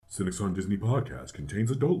Cynics on Disney podcast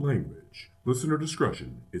contains adult language. Listener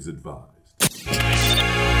discretion is advised.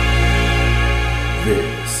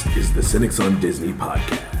 This is the Cynics on Disney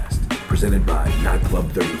podcast, presented by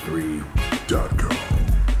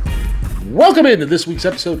NotClub33.com. Welcome into this week's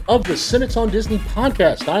episode of the Cynics on Disney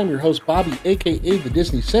podcast. I am your host, Bobby, aka the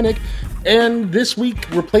Disney Cynic, and this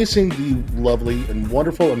week replacing the lovely and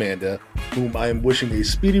wonderful Amanda, whom I am wishing a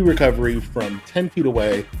speedy recovery from 10 feet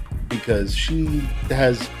away because she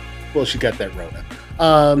got that Rona.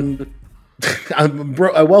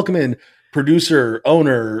 I welcome in producer,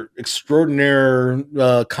 owner, extraordinaire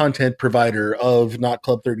content provider of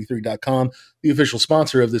NotClub33.com, the official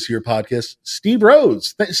sponsor of this year's podcast, Steve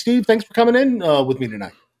Rose. Steve, thanks for coming in with me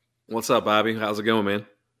tonight. What's up, Bobby? How's it going, man?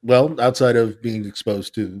 Well, outside of being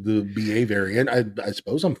exposed to the BA variant, I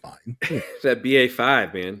suppose I'm fine. That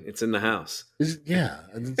BA5, man, it's in the house. It's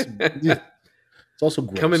also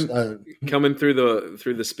gross. Coming through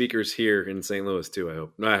the speakers here in St. Louis too. I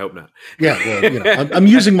hope. No, I hope not. Yeah, well, I'm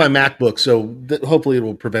using my MacBook, so hopefully it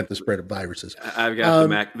will prevent the spread of viruses. I've got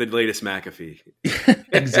the latest McAfee.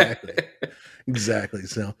 Exactly.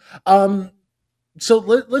 So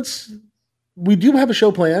let's. We do have a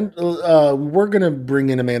show planned. We're going to bring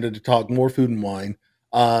in Amanda to talk more food and wine.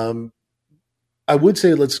 I would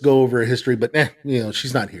say let's go over a history, but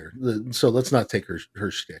she's not here, so let's not take her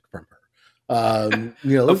shtick from her.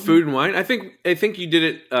 Of food and wine. I think you did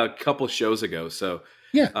it a couple shows ago. So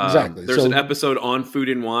yeah, exactly. There's an episode on food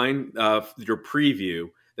and wine, your preview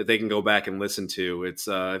that they can go back and listen to. It's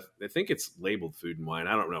I think it's labeled food and wine.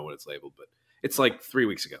 I don't know what it's labeled, but it's like 3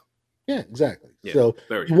 weeks ago. Yeah, exactly. Yeah, so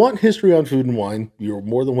if you want history on food and wine, you're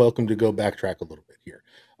more than welcome to go backtrack a little bit here.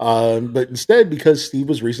 But instead, because Steve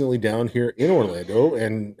was recently down here in Orlando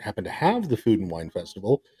and happened to have the Food and Wine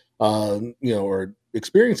Festival, or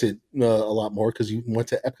experience it a lot more because you went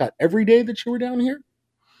to Epcot every day that you were down here?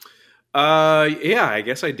 Yeah, I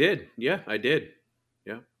guess I did. Yeah, I did.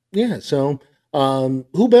 Yeah. Yeah. So,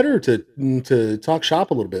 who better to talk shop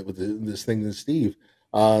a little bit with this thing than Steve,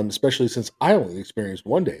 especially since I only experienced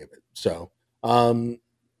one day of it. So,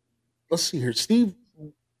 let's see here, Steve.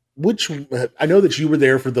 I know that you were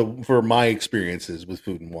there for my experiences with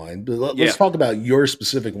food and wine, but let's talk about your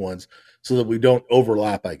specific ones so that we don't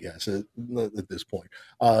overlap, I guess, at this point.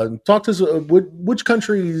 Talk to us, which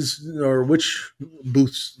countries or which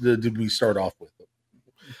booths did we start off with?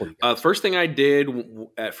 The first thing I did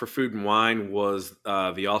for food and wine was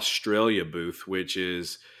the Australia booth, which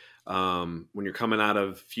is when you're coming out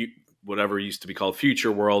of whatever used to be called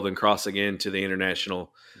Future World and crossing into the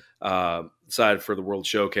international side for the World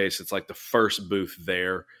Showcase. It's like the first booth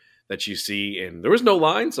there that you see, and there was no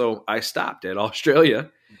line, so I stopped at Australia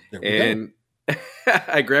and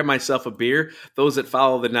I grabbed myself a beer. Those that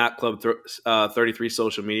follow the Not Club 33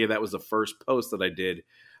 social media, that was the first post that I did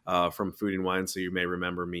from Food and Wine, so you may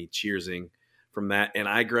remember me cheersing from that. And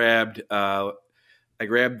I grabbed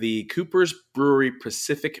the Cooper's Brewery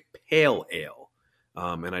Pacific Pale Ale,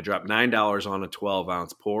 and I dropped $9 on a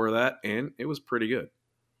 12-ounce pour of that, and it was pretty good.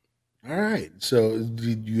 All right. So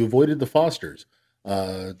you avoided the Fosters,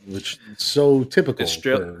 which is so typical.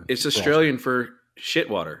 It's Australian for shit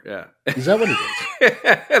water. Yeah. Is that what it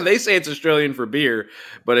is? They say it's Australian for beer,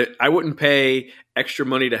 but I wouldn't pay extra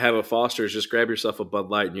money to have a Foster's. Just grab yourself a Bud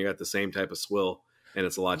Light and you got the same type of swill, and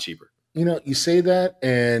it's a lot cheaper. You say that,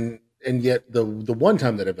 and yet the one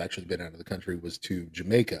time that I've actually been out of the country was to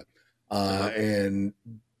Jamaica. And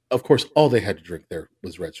of course, all they had to drink there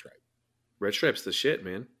was Red Stripe. Red Stripe's the shit,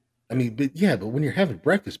 man. I mean, but when you're having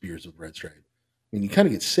breakfast beers with Red Stripe, you kind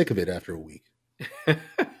of get sick of it after a week.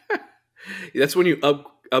 That's when you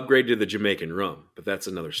upgrade to the Jamaican rum, but that's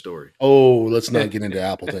another story. Oh, let's not get into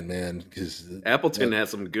Appleton, man. Because Appleton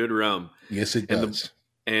has some good rum. Yes, it does.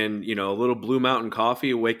 And a little Blue Mountain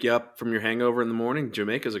coffee will wake you up from your hangover in the morning.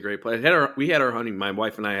 Jamaica's a great place. We had our honeymoon. My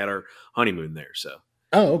wife and I had our honeymoon there. So.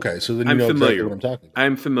 Oh, okay. So then you exactly what I'm talking about.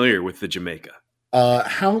 I'm familiar with the Jamaica.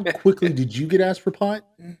 How quickly did you get asked for pot?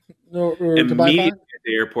 Or immediately to buy pot? At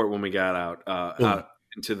the airport when we got out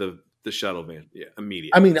into the shuttle van. Yeah,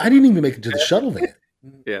 immediately. I mean, I didn't even make it to the shuttle van.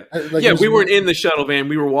 Yeah. We weren't in the shuttle van.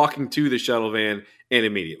 We were walking to the shuttle van and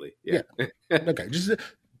immediately. Yeah. Okay. Just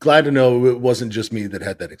glad to know it wasn't just me that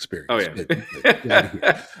had that experience. Oh,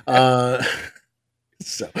 yeah.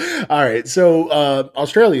 So, all right. So,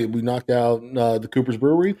 Australia, we knocked out the Cooper's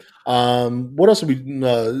Brewery. What else did we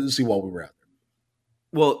see while we were out there?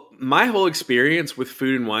 Well, my whole experience with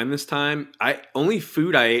food and wine this time, only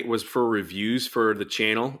food I ate was for reviews for the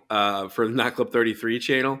channel, for the Not Club 33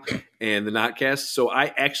 channel and the Notcast. So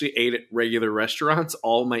I actually ate at regular restaurants,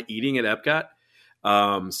 all my eating at Epcot.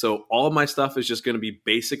 So all of my stuff is just going to be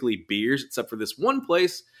basically beers, except for this one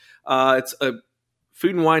place. It's a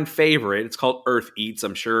Food and Wine favorite. It's called Earth Eats.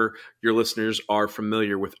 I'm sure your listeners are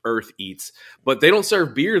familiar with Earth Eats, but they don't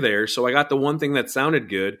serve beer there. So I got the one thing that sounded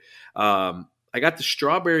good. I got the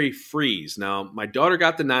Strawberry Freeze. Now, my daughter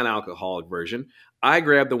got the non-alcoholic version. I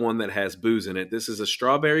grabbed the one that has booze in it. This is a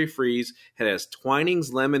Strawberry Freeze. It has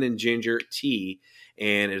Twinings, lemon, and ginger tea,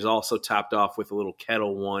 and is also topped off with a little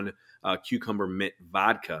Kettle One cucumber mint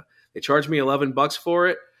vodka. They charged me $11 for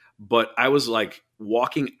it, but I was like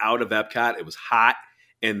walking out of Epcot. It was hot,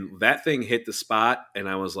 and that thing hit the spot, and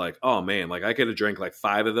I was like, oh man, like I could have drank like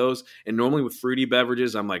 5 of those. And normally with fruity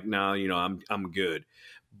beverages, I'm like, no, I'm good.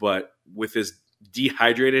 But with as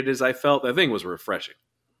dehydrated as I felt, that thing was refreshing.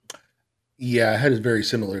 Yeah, I had a very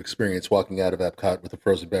similar experience walking out of Epcot with a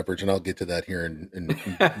frozen beverage, and I'll get to that here in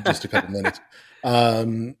just a couple minutes.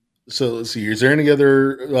 So let's see. Is there any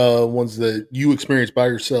other ones that you experienced by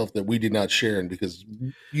yourself that we did not share? And because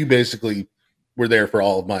you basically were there for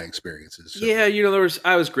all of my experiences. So. Yeah,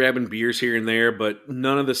 I was grabbing beers here and there, but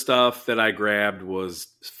none of the stuff that I grabbed was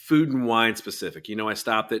Food and Wine specific. I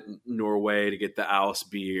stopped at Norway to get the Alice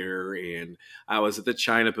beer, and I was at the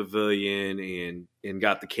China Pavilion and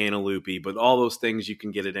got the Cantaloupe, but all those things you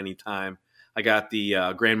can get at any time. I got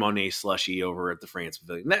the Grand Marnier slushy over at the France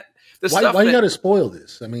Pavilion. Why you got to spoil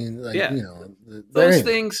this? I mean, those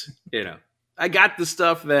things. I got the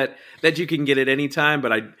stuff that you can get at any time,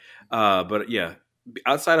 but yeah,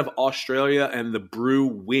 outside of Australia and the Brew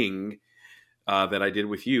Wing that I did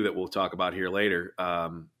with you, that we'll talk about here later,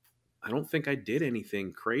 I don't think I did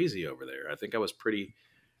anything crazy over there. I think I was pretty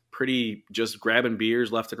just grabbing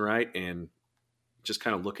beers left and right and just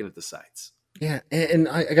kind of looking at the sights. Yeah, and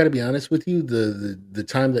I got to be honest with you, the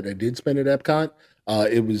time that I did spend at Epcot,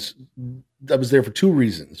 I was there for 2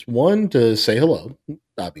 reasons. 1, to say hello,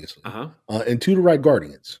 obviously, and 2, to ride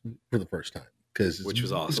Guardians for the first time, which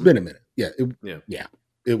was awesome. It's been a minute. Yeah,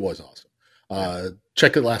 it was awesome.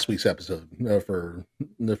 Check out last week's episode for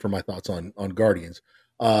my thoughts on Guardians.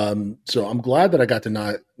 So I'm glad that I got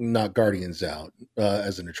to knock Guardians out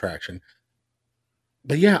as an attraction.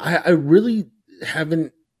 But yeah, I really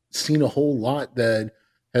haven't seen a whole lot that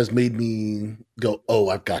has made me go, oh,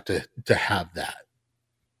 I've got to have that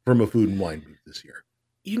from a Food and Wine booth this year.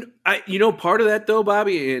 Part of that though,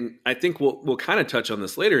 Bobby, and I think we'll kind of touch on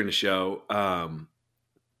this later in the show,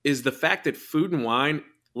 is the fact that Food and Wine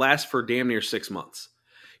lasts for damn near 6 months.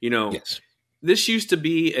 Yes. This used to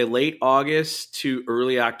be a late August to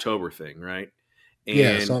early October thing, right?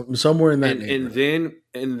 And, somewhere in that neighborhood.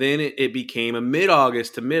 And then it became a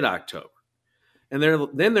mid-August to mid-October. And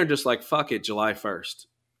they're just like, fuck it, July 1st.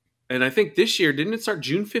 And I think this year, didn't it start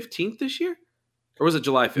June 15th this year? Or was it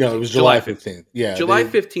July 15th? No, it was July 15th. Yeah. July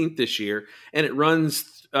 15th this year. And it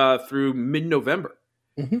runs through mid-November.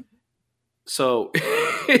 Mm-hmm. So,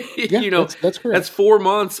 that's correct. That's 4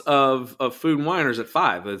 months of Food and Wine, or is it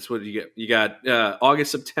 5? That's what you get. You got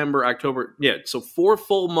August, September, October. Yeah, so 4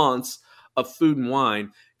 full months of Food and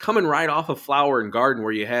Wine coming right off of Flower and Garden,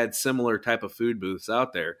 where you had similar type of food booths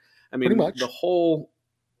out there. I mean, the whole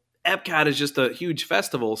Epcot is just a huge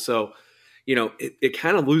festival. So, it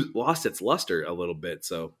kind of lost its luster a little bit.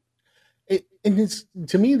 So,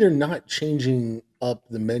 to me, they're not changing up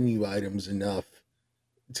the menu items enough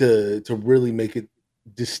to really make it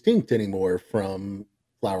distinct anymore from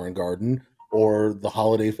Flower and Garden or the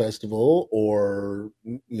Holiday Festival or,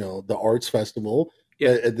 the Arts Festival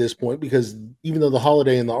at this point, because even though the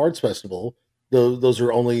Holiday and the Arts Festival, those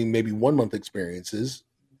are only maybe 1 month experiences,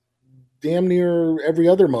 damn near every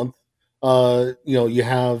other month, you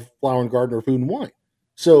have Flower and Garden or Food and Wine.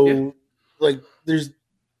 So there's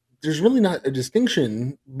really not a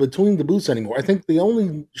distinction between the booths anymore. I think they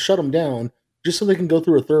only shut them down just so they can go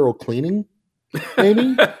through a thorough cleaning,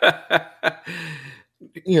 maybe.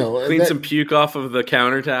 Clean some puke off of the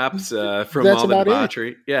countertops from all the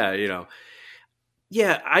debauchery.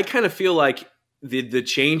 Yeah, I kind of feel like the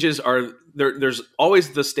changes are there's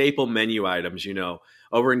always the staple menu items,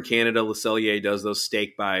 Over in Canada, Le Cellier does those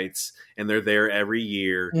steak bites, and they're there every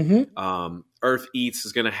year. Mm-hmm. Earth Eats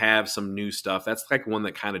is going to have some new stuff. That's like one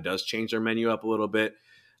that kind of does change their menu up a little bit.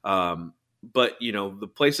 But,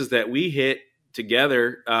 the places that we hit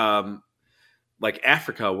together, like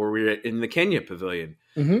Africa, where we're in the Kenya Pavilion,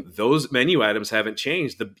 those menu items haven't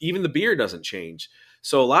changed. Even the beer doesn't change.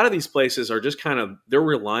 So a lot of these places are just they're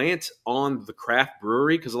reliant on the craft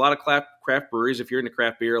brewery, because a lot of craft breweries, if you're into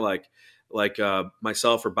craft beer, like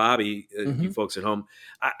myself or Bobby, you folks at home,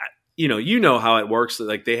 you know how it works.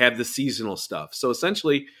 Like they have the seasonal stuff. So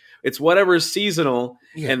essentially, it's whatever is seasonal,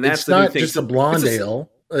 and that's the new thing. It's not just a blonde ale.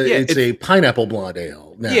 it's a pineapple blonde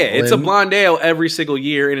ale now. Yeah, it's a blonde ale every single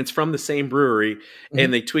year, and it's from the same brewery,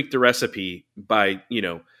 and they tweak the recipe by,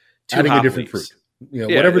 adding a different fruit.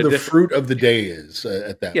 Whatever the fruit of the day is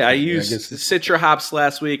at that point. I used Citra hops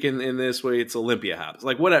last week, and in this way, it's Olympia hops.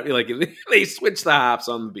 Like, whatever. Like, they switch the hops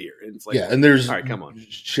on the beer. And it's like, and there's... All right, come on.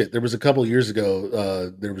 Shit, there was a couple of years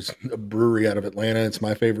ago, there was a brewery out of Atlanta. It's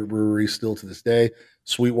my favorite brewery still to this day.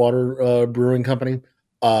 Sweetwater Brewing Company.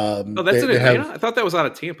 That's in Atlanta? I thought that was out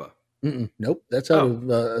of Tampa. Nope, that's out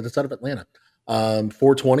of Atlanta.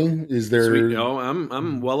 420 is there. Sweet,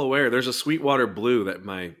 I'm well aware. There's a Sweetwater Blue that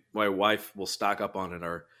my wife will stock up on at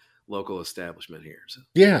our local establishment here. So.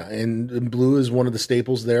 Yeah, and Blue is one of the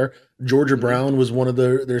staples there. Georgia Brown was one of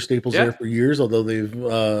their staples there for years, although they've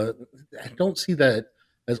I don't see that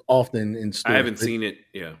as often in stores. I haven't seen it.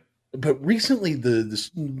 Yeah, but recently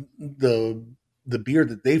the beer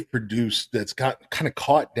that they've produced that's got kind of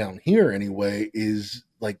caught down here anyway is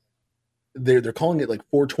like they're calling it like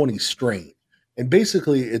 420 strain. And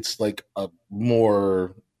basically, it's like a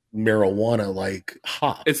more marijuana-like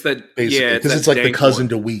hop. It's that, basically, because it's like the cousin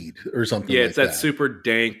to weed or something. Yeah, it's that super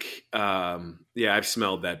dank. I've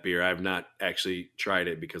smelled that beer. I've not actually tried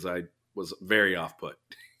it because I was very off-put.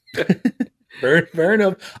 Fair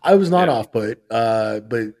enough. I was not off-put,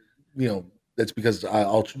 but that's because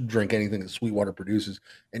I'll drink anything that Sweetwater produces,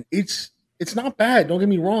 and it's not bad. Don't get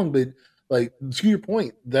me wrong, but like to your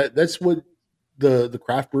point, that's what the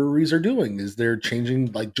craft breweries are doing is they're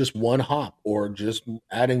changing like just one hop or just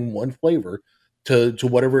adding one flavor to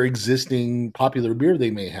whatever existing popular beer they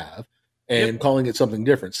may have and calling it something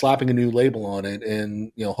different, slapping a new label on it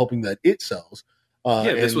and hoping that it sells.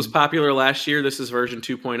 This was popular last year. This is version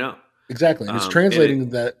 2.0. Exactly. And it's translating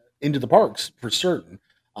that into the parks for certain.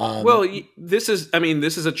 This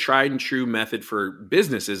is a tried and true method for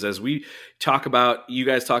businesses, as we talk about. You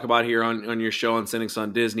guys talk about here on your show on Cynics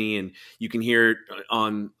on Disney, and you can hear it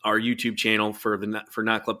on our YouTube channel for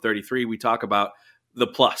Not Club 33. We talk about the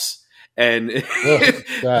plus, and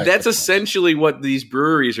that's essentially what these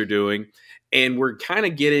breweries are doing. And we're kind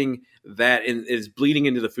of getting that, and is bleeding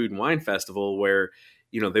into the Food and Wine Festival, where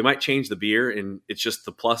they might change the beer, and it's just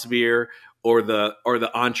the plus beer. Or the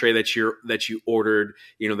entree that you ordered,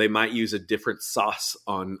 they might use a different sauce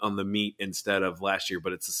on the meat instead of last year,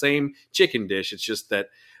 but it's the same chicken dish. It's just that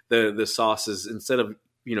the sauce is instead of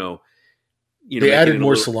they added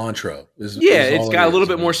more cilantro. It's got a little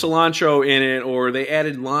bit more cilantro in it, or they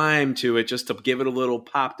added lime to it just to give it a little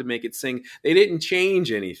pop to make it sing. They didn't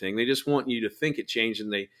change anything. They just want you to think it changed,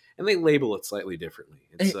 and they label it slightly differently.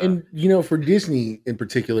 And for Disney in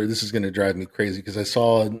particular, this is going to drive me crazy because I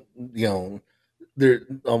saw, there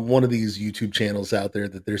on one of these YouTube channels out there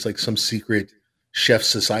that there's like some secret chef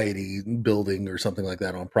society building or something like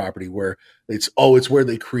that on property where it's where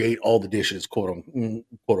they create all the dishes, quote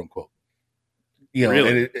unquote.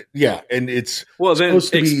 Really? And it's then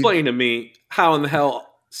explain to me how in the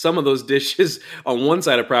hell some of those dishes on one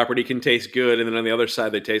side of property can taste good, and then on the other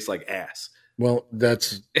side they taste like ass. Well,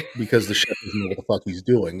 that's because the chef doesn't know what the fuck he's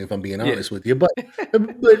doing, if I'm being honest with you. But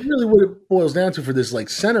really what it boils down to for this like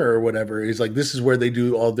center or whatever is like this is where they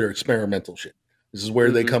do all their experimental shit. This is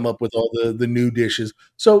where they come up with all the new dishes.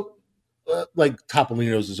 So like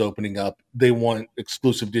Topolino's is opening up. They want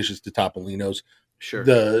exclusive dishes to Topolino's. Sure.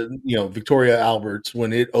 Victoria Albert's,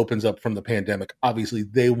 when it opens up from the pandemic, obviously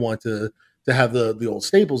they want to have the old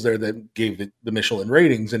staples there that gave it the Michelin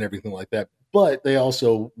ratings and everything like that. But they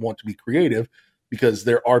also want to be creative because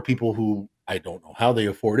there are people who, I don't know how they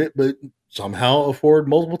afford it, but somehow afford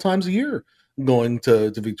multiple times a year going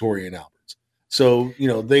to Victoria and Albert's. So,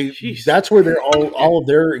 that's where all of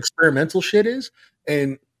their experimental shit is.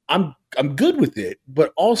 And I'm good with it,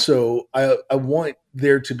 but also I want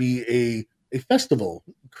there to be a festival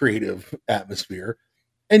creative atmosphere.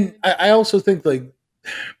 And I also think like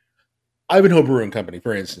Ivanhoe Brewing Company,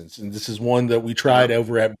 for instance, and this is one that we tried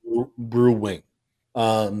over at Brew Wing.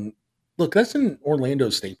 Look, that's an Orlando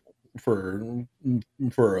staple for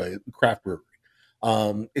a craft brewery.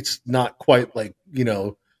 It's not quite like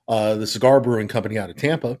the Cigar Brewing Company out of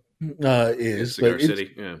Tampa is, Cigar but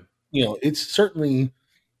City. It's certainly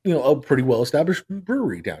a pretty well established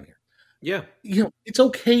brewery down here. Yeah, it's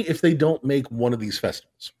okay if they don't make one of these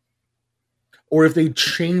festivals, or if they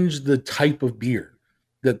change the type of beer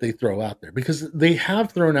that they throw out there, because they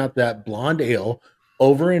have thrown out that blonde ale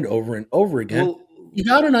over and over and over again. Well, you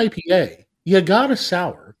got an IPA, you got a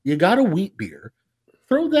sour, you got a wheat beer.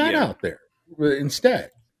 Throw that out there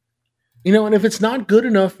instead. And if it's not good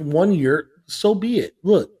enough 1 year, so be it.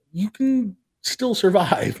 Look, you can still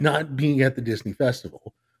survive not being at the Disney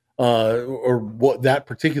Festival or what that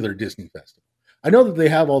particular Disney Festival. I know that they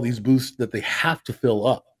have all these booths that they have to fill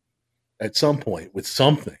up at some point with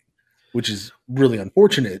something, which is really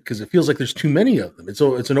unfortunate because it feels like there's too many of them. It's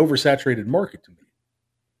an oversaturated market to me.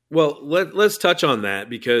 Well, let's touch on that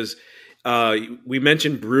because we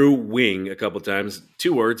mentioned Brew Wing a couple times.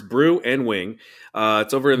 2 words, Brew and Wing.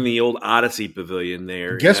 It's over in the old Odyssey Pavilion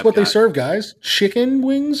there. Guess what they serve, guys? Chicken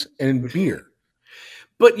wings and beer.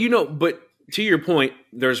 But to your point,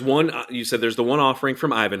 there's one. You said there's the one offering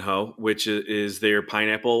from Ivanhoe, which is their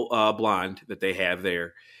pineapple blonde that they have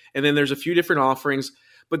there, and then there's a few different offerings.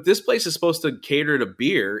 But this place is supposed to cater to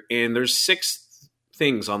beer, and there's 6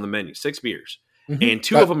 things on the menu, 6 beers, and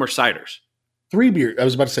 2 of them are ciders. 3 beers. I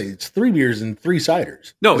was about to say it's 3 beers and 3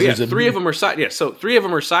 ciders. No, yeah, 3 of them are ciders. Yeah, so 3 of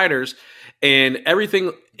them are ciders, and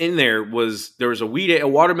everything in there was a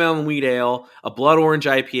watermelon wheat ale, a blood orange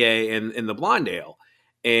IPA, and the blonde ale,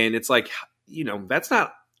 and it's like, that's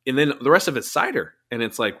not. And then the rest of it's cider, and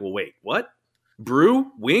it's like, well, wait, what?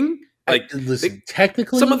 Brew Wing? Like, listen,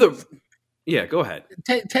 technically, some of the. Yeah, go ahead.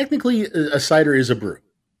 Technically, a cider is a brew.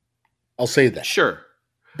 I'll say that. Sure,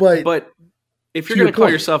 but if you're going to call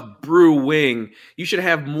yourself Brew Wing, you should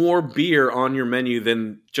have more beer on your menu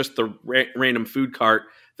than just the random food cart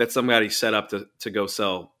that somebody set up to go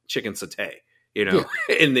sell chicken satay,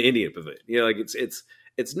 in the Indian Pavilion. Like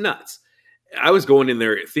it's nuts. I was going in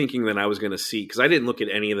there thinking that I was going to see, because I didn't look at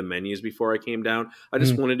any of the menus before I came down. I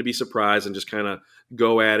just wanted to be surprised and just kind of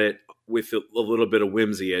go at it with a little bit of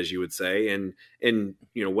whimsy, as you would say, and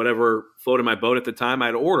whatever floated my boat at the time,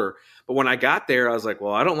 I'd order. But when I got there, I was like,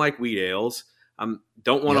 well, I don't like wheat ales. I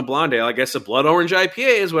don't want a blonde ale. I guess a blood orange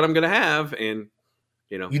IPA is what I'm going to have, and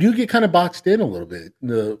you do get kind of boxed in a little bit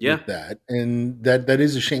with that, and that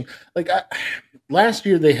is a shame. Like last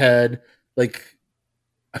year, they had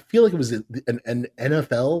I feel like it was an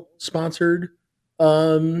NFL sponsored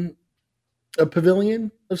a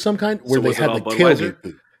pavilion of some kind where they had tailgate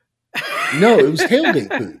food. No, it was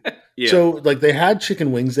tailgate food. Yeah. So they had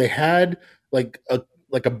chicken wings, they had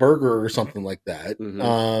a burger or something like that,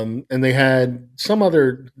 and they had some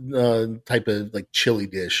other type of chili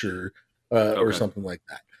dish or something like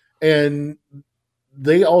that, and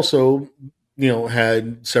they also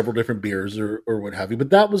had several different beers or what have you.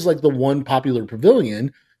 But that was the one popular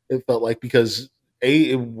pavilion, it felt like, because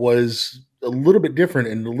A, it was a little bit different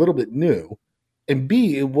and a little bit new, and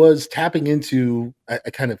B, it was tapping into, I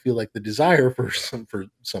kind of feel like, the desire for some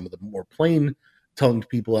of the more plain tongued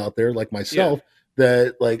people out there like myself,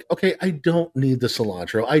 that okay, I don't need the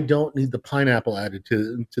cilantro, I don't need the pineapple added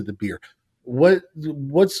to the beer.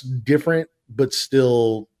 What's different but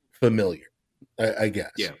still familiar, I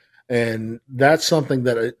guess. Yeah. And that's something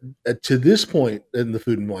that to this point in the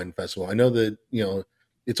Food and Wine Festival, I know that,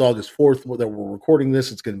 it's August 4th that we're recording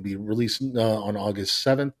this. It's going to be released on August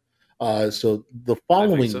 7th. So the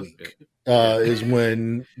following week is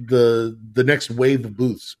when the next wave of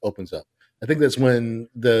booths opens up. I think that's when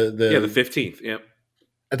the 15th. Yeah.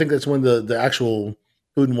 I think that's when the actual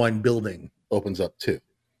Food and Wine building opens up too.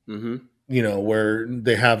 Mm-hmm. Where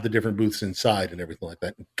they have the different booths inside and everything like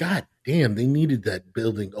that. God damn, they needed that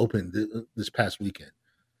building open this past weekend.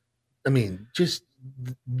 I mean, just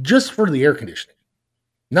for the air conditioning,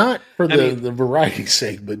 not for the variety's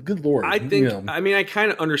sake, but good Lord. I think, I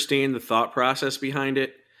kind of understand the thought process behind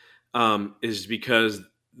it, is because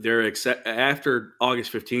after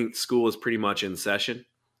August 15th, school is pretty much in session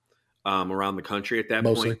around the country at that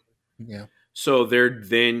point. Yeah. So they're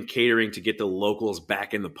then catering to get the locals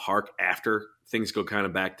back in the park after things go kind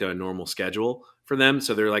of back to a normal schedule for them.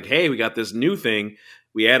 So they're like, hey, we got this new thing.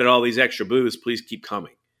 We added all these extra booths. Please keep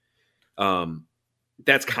coming.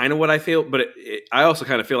 That's kind of what I feel. But I also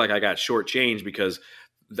kind of feel like I got shortchanged because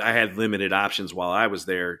I had limited options while I was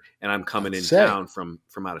there, and I'm coming in town from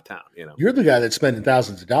out of town. You're the guy that's spending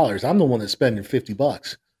thousands of dollars. I'm the one that's spending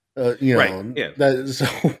 $50. Right. Yeah. But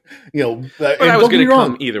I was going to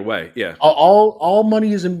come either way. Yeah. All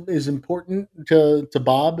money is important to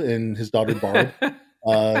Bob and his daughter Barb,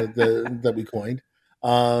 that we coined.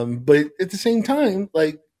 But at the same time,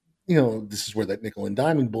 this is where that nickel and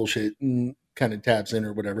diamond bullshit kind of taps in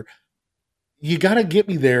or whatever. You got to get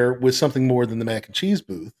me there with something more than the mac and cheese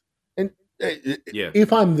booth. And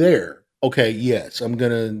if I'm there, okay, yes, I'm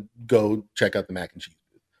going to go check out the mac and cheese.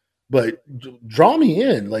 But draw me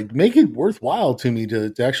in, make it worthwhile to me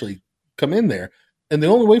to actually come in there. And the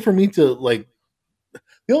only way for me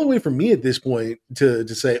at this point to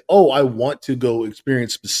say, oh, I want to go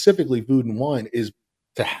experience specifically Food and Wine is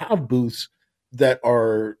to have booths that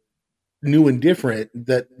are new and different,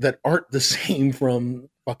 that aren't the same from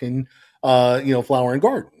fucking, Flower and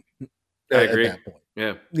Garden. I agree. At that point.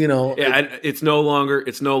 Yeah. It's no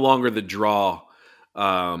longer the draw,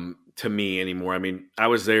 to me anymore. I mean, I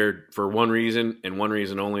was there for one reason and one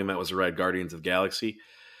reason only, and that was to ride Guardians of the Galaxy.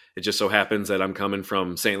 It just so happens that I'm coming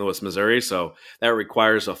from St. Louis, Missouri, so that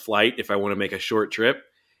requires a flight if I want to make a short trip.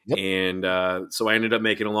 Yep. And so I ended up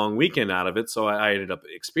making a long weekend out of it. So I ended up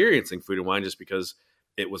experiencing Food and Wine just because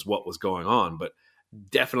it was what was going on. But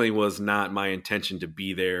definitely was not my intention to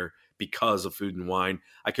be there because of Food and Wine.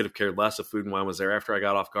 I could have cared less if Food and Wine was there after I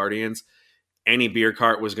got off Guardians. Any beer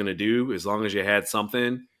cart was going to do, as long as you had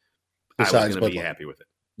something, besides I was going to be happy with it.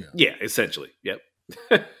 Yeah, essentially. Yep.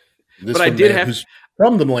 But I did have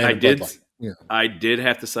from the land. I did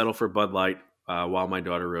have to settle for Bud Light while my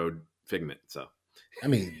daughter rode Figment. So, I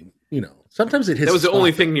mean, sometimes it hits. That was the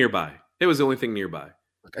only thing nearby. It was the only thing nearby.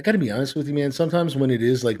 Look, I got to be honest with you, man. Sometimes when it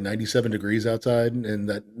is like 97 degrees outside and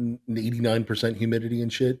that 89% humidity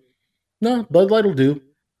and shit, no, Bud Light will do.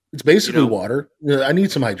 It's basically water. I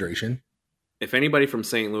need some hydration. If anybody from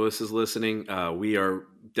St. Louis is listening, we are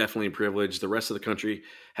definitely privileged. The rest of the country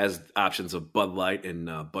has options of Bud Light and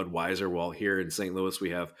Budweiser, while here in St. Louis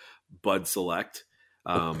we have Bud Select.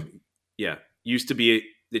 Used to be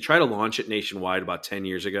they tried to launch it nationwide about 10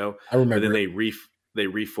 years ago. I remember. But then they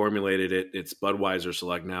reformulated it. It's Budweiser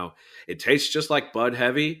Select now. It tastes just like Bud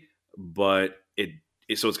Heavy, but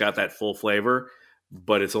so it's got that full flavor,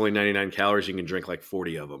 but it's only 99 calories. You can drink like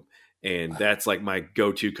 40 of them. And that's like my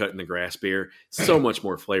go-to cut in the grass beer. So much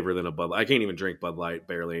more flavor than a Bud Light. I can't even drink Bud Light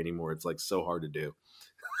barely anymore. It's like so hard to do.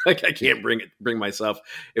 Like I can't bring myself.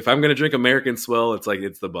 If I'm going to drink American Swell, it's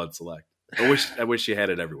the Bud Select. I wish you had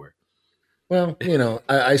it everywhere. Well,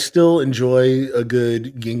 I still enjoy a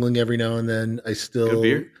good Yingling every now and then. I still, good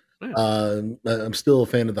beer. Yeah. I'm still a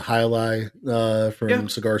fan of the Jai Alai from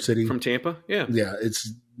Cigar City, from Tampa. Yeah, yeah.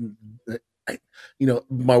 It's,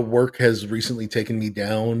 my work has recently taken me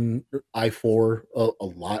down I-4 a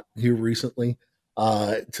lot here recently,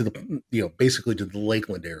 to the basically to the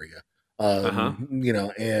Lakeland area.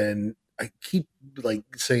 And I keep like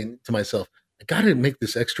saying to myself, I got to make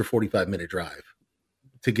this extra 45-minute drive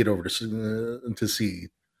to get over to see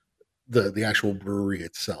the actual brewery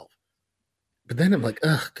itself. But then I'm like,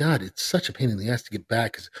 oh God, it's such a pain in the ass to get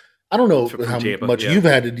back. Cause I don't know how Tampa, much you've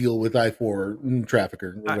had to deal with I-4 traffic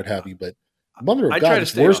or what have you, but mother of God,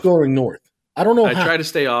 it's worse going north. I don't know. I try to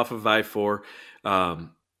stay off of I-4.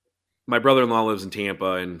 My brother-in-law lives in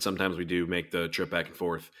Tampa, and sometimes we do make the trip back and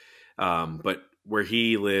forth. But where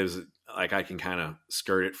he lives, like I can kind of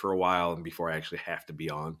skirt it for a while and before I actually have to be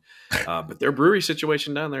on. But their brewery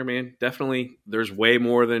situation down there, man, definitely there's way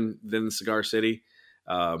more than Cigar City.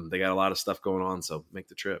 They got a lot of stuff going on, so make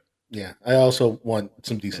the trip. Yeah, I also want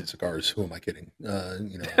some decent cigars. Who am I kidding?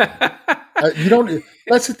 You don't.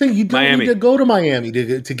 That's the thing. You don't need to go to Miami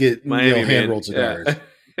to get hand rolled cigars.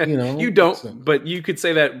 Yeah. You don't. But you could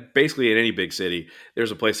say that basically in any big city,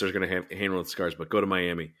 there's a place that's going to have hand rolled cigars. But go to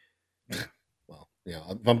Miami. Well,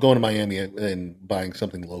 if I'm going to Miami and buying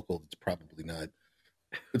something local, it's probably not.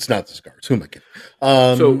 It's not the cigars. Who am I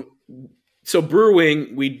kidding? So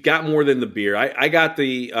brewing, we got more than the beer. I got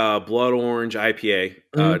the Blood Orange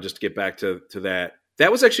IPA, just to get back to that.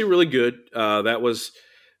 That was actually really good. That was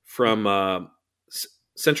from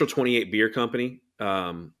Central 28 Beer Company.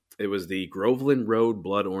 It was the Groveland Road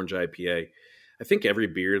Blood Orange IPA. I think every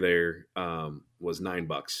beer there was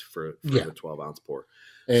 $9 for the 12-ounce pour.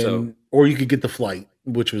 Or you could get the Flight,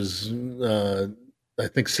 which was, I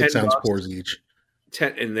think, 6-ounce pours each.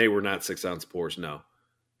 10, and they were not 6-ounce pours, no.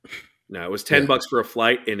 No, it was $10 for a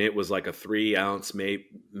Flight, and it was like a 3-ounce,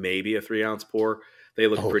 maybe a 3-ounce pour. They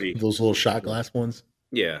look pretty. Those little shot glass ones?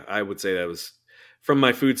 Yeah, I would say that was, from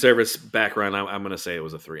my food service background, I'm going to say it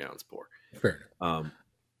was a 3-ounce pour. Fair enough.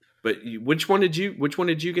 But which one did you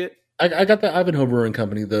get? I got the Ivanhoe Brewing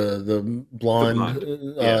Company, the blonde.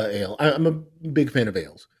 Ale. I'm a big fan of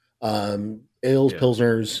ales. Ales,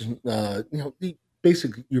 pilsners,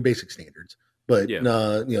 your basic standards, but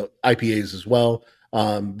IPAs as well.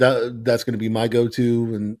 That's going to be my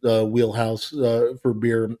go-to and wheelhouse for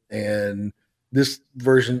beer. And this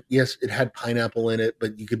version, yes, it had pineapple in it,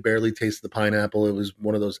 but you could barely taste the pineapple. It was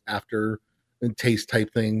one of those after taste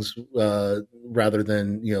type things, rather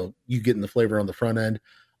than you getting the flavor on the front end.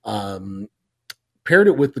 Paired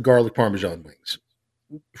it with the garlic Parmesan wings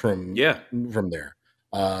from there.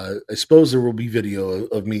 I suppose there will be video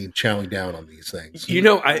of me chowing down on these things.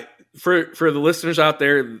 For the listeners out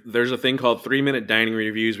there, there's a thing called 3-minute dining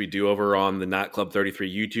reviews we do over on the Not Club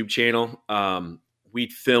 33 YouTube channel. We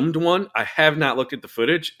filmed one. I have not looked at the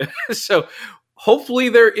footage. So hopefully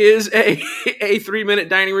there is a 3-minute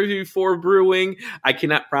dining review for brewing. I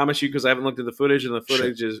cannot promise you because I haven't looked at the footage, and the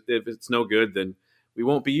footage is, if it's no good, then we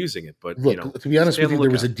won't be using it. But Look, to be honest stay with on you, the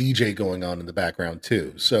there was a lookout. DJ going on in the background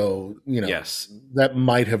too. So, Yes. that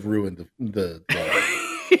might have ruined the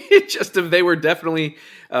Just if they were definitely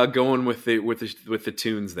going with the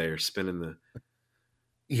tunes there, spinning the.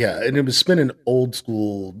 yeah, and it was spinning old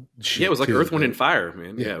school shit. Yeah, it was like too, Earth, Wind, but- and Fire,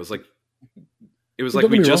 man. Yeah, Yeah. it was like Don't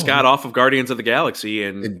we get me just wrong. got off of Guardians of the Galaxy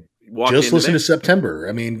and And walked just into listen to that. September.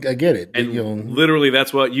 I mean, I get it. And literally,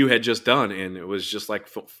 that's what you had just done, and it was just like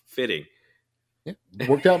fitting. Yeah, it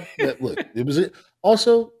worked out. Look, it was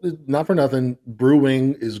also not for nothing.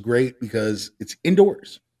 Brewing is great because it's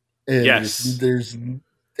indoors. And Yes.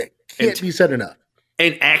 that can't be said enough.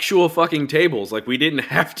 And actual fucking tables. Like, we didn't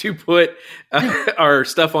have to put our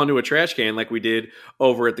stuff onto a trash can like we did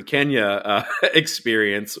over at the Kenya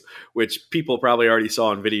experience, which people probably already saw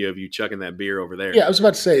on video of you chucking that beer over there. Yeah, I was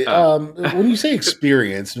about to say, when you say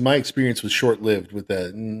experience, my experience was short lived with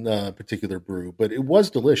that particular brew, but it was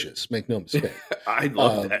delicious. Make no mistake. I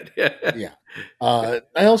love that. Yeah.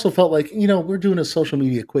 I also felt like, we're doing a social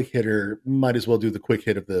media quick hitter. Might as well do the quick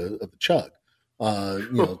hit of the chug.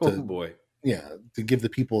 Oh, boy. Yeah, to give the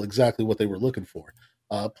people exactly what they were looking for.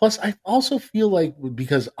 Plus, I also feel like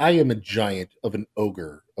because I am a giant of an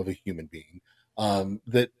ogre of a human being,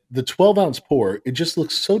 that the 12-ounce pour, it just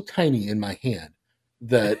looks so tiny in my hand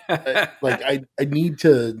that I need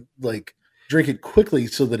to drink it quickly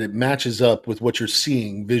so that it matches up with what you're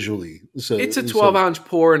seeing visually. So It's a 12-ounce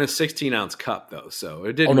pour in a 16-ounce cup, though, so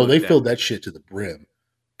it didn't. Oh no, they look filled that shit to the brim.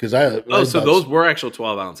 Because so those were actual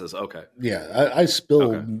 12 ounces. Okay. Yeah, I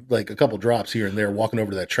spilled like a couple drops here and there walking over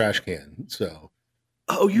to that trash can. So,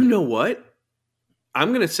 oh, you know what? I'm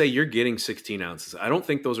going to say you're getting 16 ounces. I don't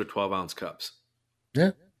think those are 12-ounce cups.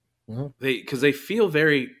 Yeah, well, because they feel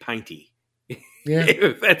very pinty. Yeah,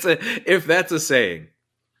 if that's a saying,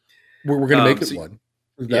 we're going to make it one.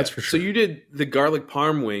 That's for sure. So you did the garlic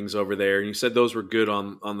parm wings over there, and you said those were good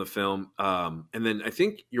on the film. And then I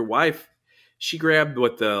think your wife. She grabbed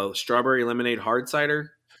the strawberry lemonade hard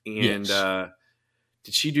cider, and Yes.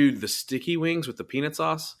 Did she do the sticky wings with the peanut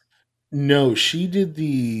sauce? No, she did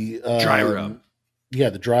the Dry rub.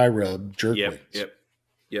 Yeah, the dry rub jerk wings.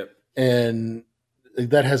 Yep. And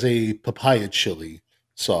that has a papaya chili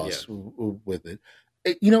sauce with it.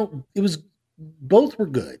 It was both were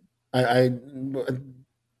good. I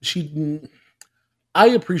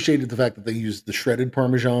appreciated the fact that they used the shredded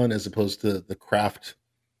Parmesan as opposed to the Kraft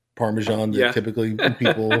Parmesan that typically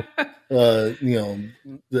people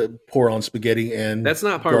the pour on spaghetti, and that's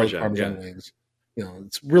not Parmesan wings.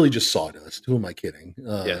 It's really just sawdust. Who am I kidding?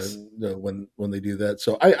 Yes. When they do that,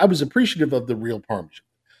 so I was appreciative of the real Parmesan.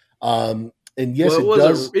 And yes,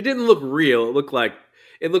 it didn't look real. It looked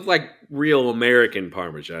like real American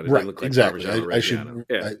Parmesan. It didn't look like exactly. Parmigiano Reggiano.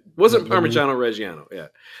 It wasn't Parmigiano Reggiano. Yeah.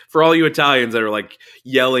 For all you Italians that are like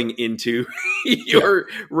yelling into your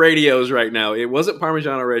radios right now, it wasn't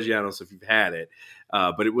Parmigiano Reggiano. So if you've had it,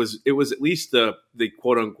 but it was at least the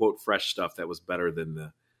quote unquote fresh stuff that was better than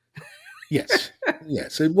the. Yes.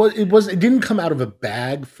 It didn't come out of a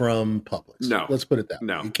bag from Publix. No. Let's put it that way.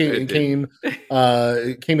 No.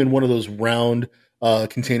 It came in one of those round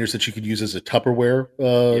containers that you could use as a Tupperware.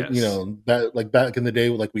 Back in the day,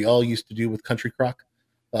 like we all used to do with Country Crock.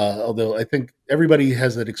 Although I think everybody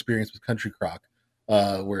has that experience with Country Crock,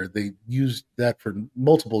 where they use that for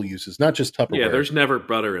multiple uses, not just Tupperware. Yeah, there's never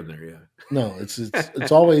butter in there. Yeah. No,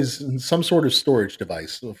 it's always some sort of storage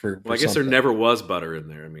device for I guess something. there never was butter in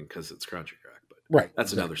there. I mean, because it's Country Crock, but right.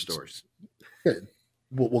 That's another story. Good.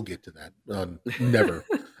 We'll get to that. Never.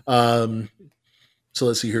 So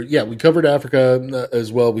let's see here. Yeah, we covered Africa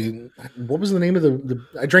as well. What was the name of the?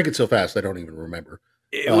 I drank it so fast I don't even remember.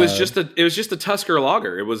 It was just a Tusker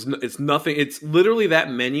lager. It's nothing. It's literally that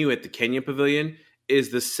menu at the Kenya Pavilion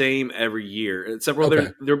is the same every year. Except for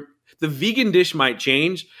the vegan dish might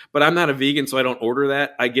change, but I'm not a vegan, so I don't order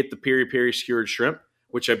that. I get the peri peri skewered shrimp,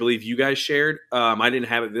 which I believe you guys shared. I didn't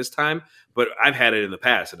have it this time, but I've had it in the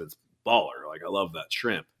past, and it's baller. Like, I love that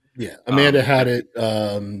shrimp. Yeah, Amanda had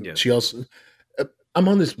it. She also. I'm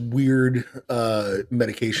on this weird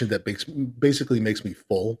medication that basically makes me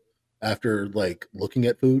full after looking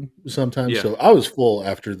at food sometimes. Yeah. So I was full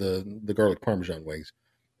after the garlic Parmesan wings,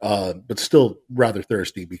 but still rather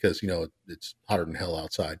thirsty because it's hotter than hell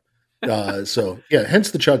outside. So yeah,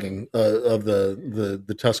 hence the chugging of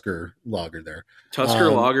the Tusker lager there. Tusker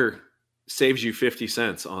lager saves you 50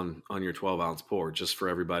 cents on your 12-ounce pour, just for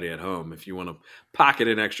everybody at home. If you want to pocket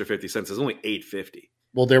an extra 50 cents, it's only $8.50.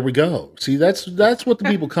 Well, there we go. See, that's what the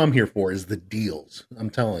people come here for, is the deals. I'm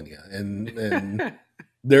telling you, and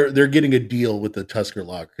they're getting a deal with the Tusker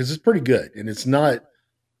lager because it's pretty good, and it's not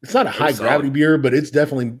a high gravity beer, but it's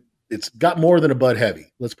got more than a Bud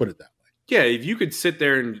Heavy. Let's put it that way. Yeah, if you could sit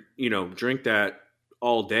there and drink that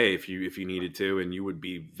all day if you needed to, and you would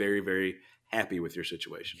be very, very happy with your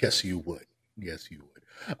situation. Yes, you would. Yes, you would.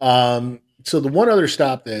 So the one other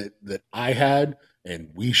stop that I had and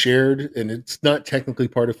we shared, and it's not technically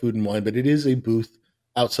part of Food and Wine, but it is a booth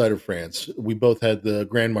outside of France. We both had the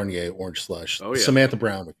Grand Marnier Orange Slush, Oh, yeah. Samantha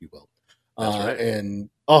Brown, if you will. That's right. And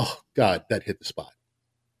oh God, that hit the spot.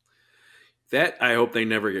 That I hope they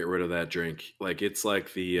never get rid of that drink. Like it's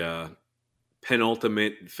like the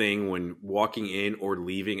penultimate thing when walking in or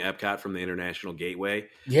leaving Epcot from the International Gateway.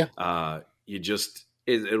 Yeah.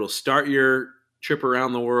 It'll start your trip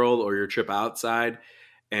around the world or your trip outside,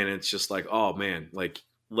 and it's just like, oh man, like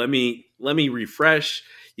let me refresh.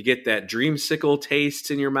 You get that dreamsicle taste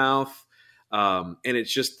in your mouth. And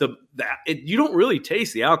it's just you don't really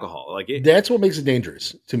taste the alcohol. That's what makes it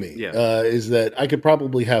dangerous to me. Yeah. Is that I could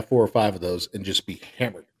probably have 4 or 5 of those and just be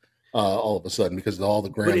hammered all of a sudden because of all the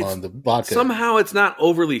grandma and the vodka. Somehow it's not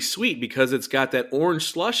overly sweet because it's got that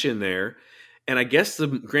orange slush in there, and I guess the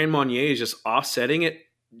Grand Marnier is just offsetting it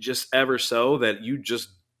just ever so that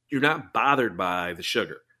you're not bothered by the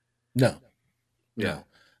sugar. No. Yeah.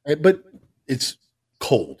 But it's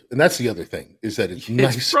cold, and that's the other thing is that it's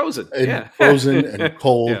nice, it's frozen, and frozen and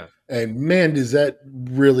cold. Yeah. And man, does that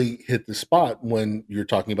really hit the spot when you're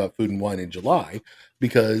talking about Food and Wine in July,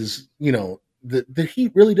 because the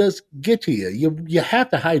heat really does get to you. You have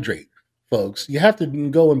to hydrate, folks. You have to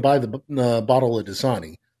go and buy the bottle of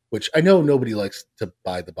Dasani, which I know nobody likes to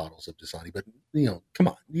buy the bottles of Dasani, but come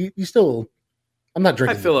on, you still. I'm not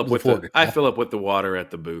drinking. I fill up with the water at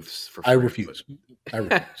the booths for free. I refuse.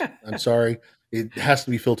 I'm sorry. It has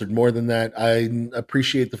to be filtered more than that. I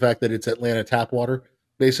appreciate the fact that it's Atlanta tap water,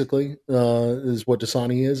 basically, is what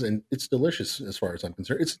Dasani is, and it's delicious as far as I'm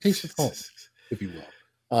concerned. It's a taste of home, if you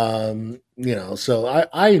will. So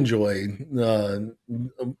I enjoy a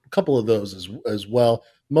couple of those as well,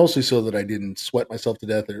 mostly so that I didn't sweat myself to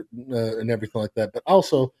death and everything like that. But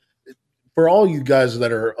also, for all you guys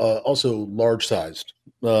that are also large sized,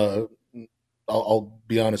 I'll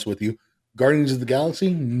be honest with you. Guardians of the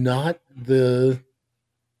Galaxy, not the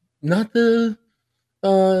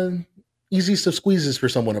easiest of squeezes for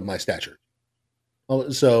someone of my stature.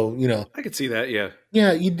 So I could see that. Yeah.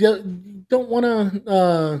 You don't want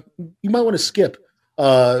to. You might want to skip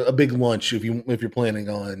a big lunch if you're planning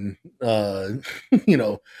on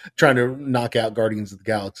trying to knock out Guardians of the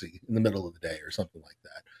Galaxy in the middle of the day or something like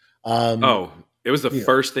that. It was the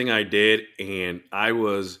first thing I did, and I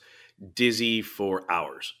was dizzy for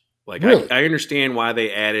hours. Like really? I understand why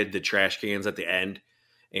they added the trash cans at the end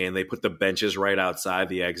and they put the benches right outside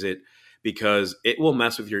the exit, because it will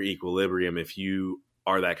mess with your equilibrium if you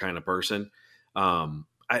are that kind of person. Varying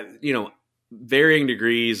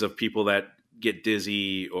degrees of people that get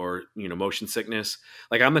dizzy or, motion sickness.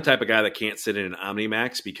 Like I'm the type of guy that can't sit in an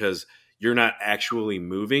Omnimax because you're not actually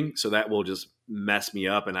moving. So that will just mess me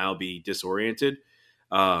up and I'll be disoriented.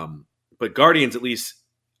 But Guardians, at least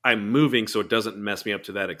I'm moving, so it doesn't mess me up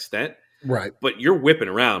to that extent. Right. But you're whipping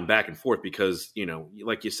around back and forth because,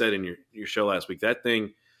 like you said in your show last week, that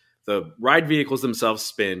thing, the ride vehicles themselves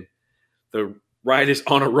spin. The ride is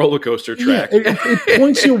on a roller coaster track. Yeah, it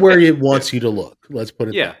points you where it wants you to look. Let's put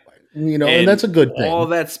it that way. And that's a good thing. All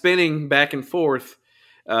that spinning back and forth,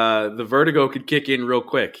 the vertigo could kick in real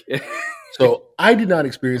quick. So I did not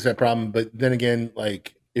experience that problem. But then again,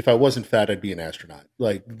 like if I wasn't fat, I'd be an astronaut.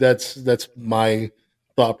 Like that's my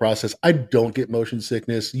thought process. I don't get motion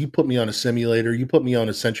sickness. You put me on a simulator, you put me on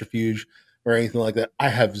a centrifuge or anything like that, I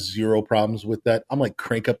have zero problems with that. I'm like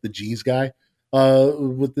crank up the G's guy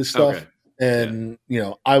with this stuff. Okay. And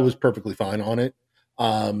I was perfectly fine on it.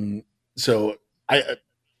 So I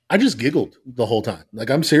just giggled the whole time. Like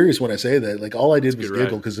I'm serious when I say that. Like all I did was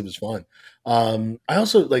giggle because it was fun. I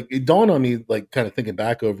also it dawned on me, like kind of thinking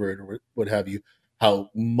back over it or what have you, how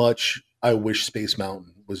much I wish Space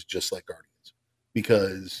Mountain was just like Guardians.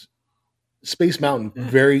 Because Space Mountain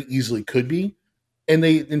very easily could be, and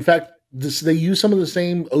they use some of the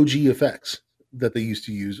same OG effects that they used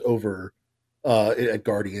to use over at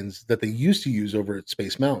Guardians that they used to use over at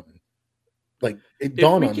Space Mountain. Like it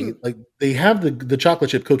dawned on me, like they have the chocolate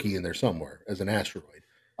chip cookie in there somewhere as an asteroid,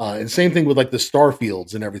 and same thing with like the star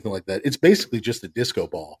fields and everything like that. It's basically just a disco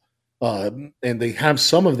ball, and they have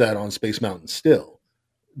some of that on Space Mountain still.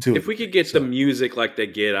 If we could get the music like they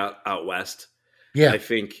get out west. Yeah, I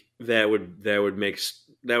think that would make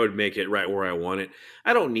it right where I want it.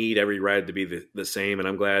 I don't need every ride to be the same, and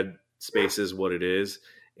I'm glad space is what it is.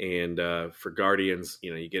 And for Guardians,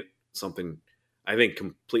 you get something I think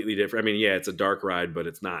completely different. I mean, yeah, it's a dark ride, but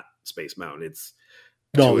it's not Space Mountain. It's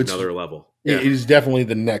another level. It is definitely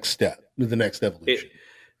the next step, the next evolution.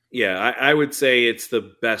 Yeah, I would say it's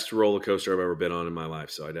the best roller coaster I've ever been on in my life.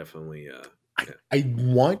 So I definitely, I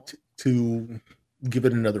want to give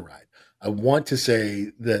it another ride. I want to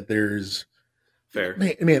say that there's fair.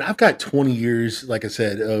 man, I've got 20 years, like I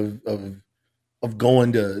said, of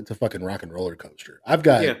going to fucking Rock and Roller Coaster. I've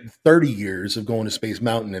got 30 years of going to Space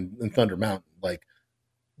Mountain and Thunder Mountain. Like,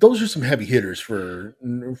 those are some heavy hitters for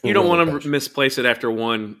you don't want to misplace it after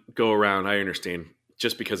one go around. I understand,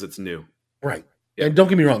 just because it's new, right? Yeah. And don't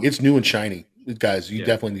get me wrong, it's new and shiny, guys. You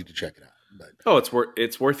definitely need to check it out. But,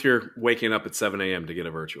 it's worth your waking up at 7 a.m. to get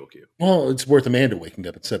a virtual queue. Well, it's worth Amanda waking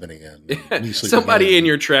up at 7 a.m. Somebody in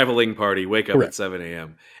your traveling party wake up at 7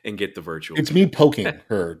 a.m. and get the virtual. It's me poking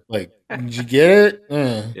her. Like, did you get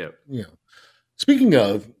it? Yeah. Speaking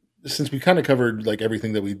of, since we kind of covered like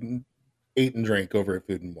everything that we ate and drank over at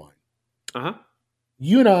Food and Wine,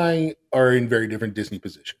 you and I are in very different Disney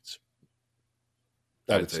positions.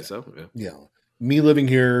 I would say so. Yeah. Me living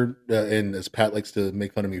here, and as Pat likes to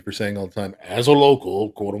make fun of me for saying all the time, as a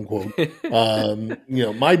local, quote unquote,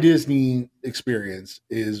 my Disney experience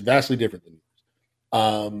is vastly different than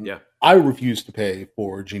yours. I refuse to pay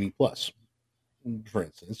for Genie Plus, for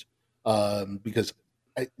instance, because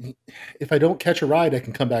if I don't catch a ride, I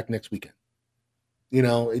can come back next weekend.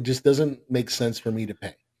 It just doesn't make sense for me to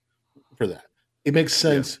pay for that. It makes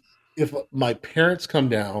sense if my parents come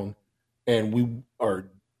down and we are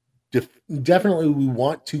definitely we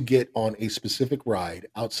want to get on a specific ride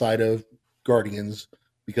outside of Guardians,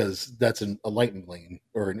 because that's a lightning lane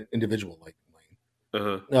or an individual lightning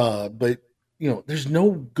lane. But there's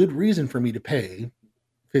no good reason for me to pay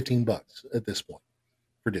 $15 at this point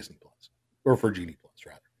for Disney Plus, or for Genie Plus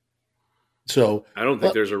rather. So I don't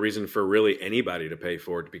think there's a reason for really anybody to pay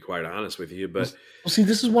for it, to be quite honest with you. But see,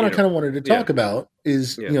 this is what I kind of wanted to talk about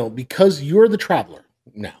is, because you're the traveler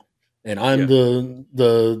now and I'm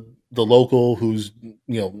the local who's,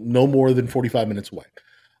 no more than 45 minutes away.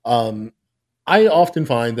 I often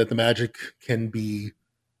find that the magic can be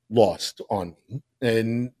lost on me.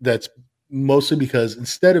 And that's mostly because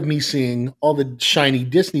instead of me seeing all the shiny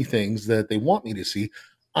Disney things that they want me to see,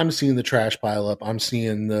 I'm seeing the trash pile up. I'm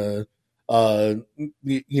seeing the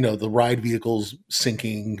ride vehicles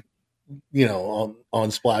sinking,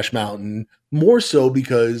 on Splash Mountain, more so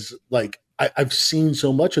because like I've seen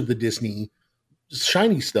so much of the Disney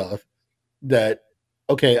shiny stuff that,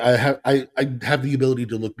 okay, I have the ability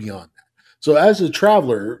to look beyond that. So as a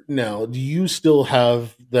traveler now, do you still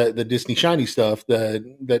have the Disney shiny stuff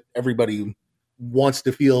that everybody wants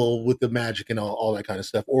to feel with the magic and all that kind of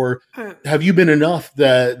stuff? Or have you been enough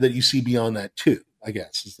that you see beyond that too, I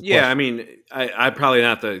guess? Is the question. I mean, I'm probably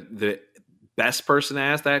not the best person to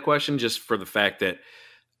ask that question, just for the fact that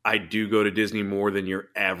I do go to Disney more than your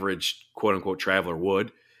average quote unquote traveler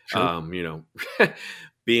would. Sure.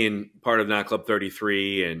 Being part of Not Club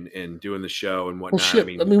 33 and doing the show and whatnot. Well,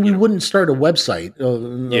 shit. We wouldn't start a website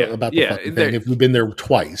about the fucking thing if we've been there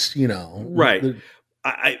twice, Right.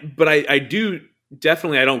 But I do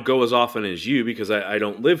definitely, I don't go as often as you because I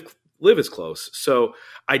don't live as close. So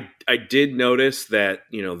I did notice that,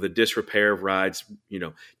 the disrepair of rides,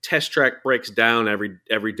 Test Track breaks down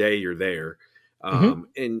every day you're there.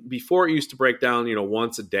 And before it used to break down,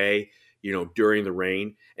 once a day, during the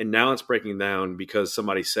rain, and now it's breaking down because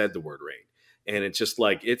somebody said the word rain. And it's just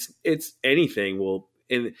like, it's anything. Well,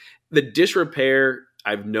 in the disrepair,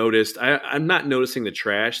 I've noticed, I'm not noticing the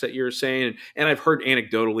trash that you're saying. And I've heard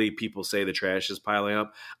anecdotally people say the trash is piling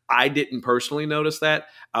up. I didn't personally notice that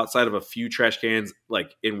outside of a few trash cans,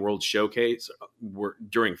 like in World Showcase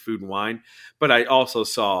during Food and Wine, but I also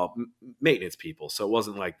saw maintenance people. So it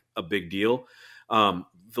wasn't like a big deal.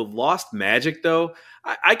 The lost magic, though,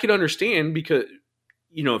 I can understand because,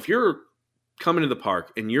 if you're coming to the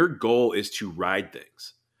park and your goal is to ride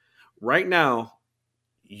things, right now,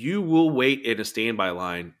 you will wait in a standby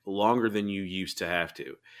line longer than you used to have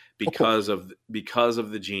to because of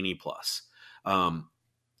the Genie Plus.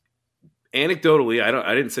 Anecdotally,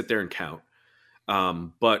 I didn't sit there and count,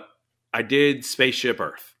 but I did Spaceship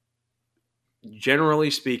Earth.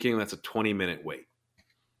 Generally speaking, that's a 20-minute wait.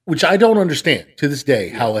 Which I don't understand to this day,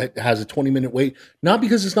 how it has a 20-minute wait. Not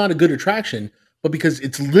because it's not a good attraction, but because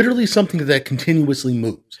it's literally something that continuously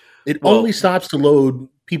moves. It only stops to load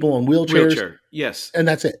people on wheelchairs. Yes. And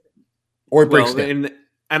that's it. Or it breaks down.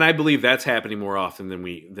 And I believe that's happening more often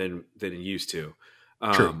than it used to.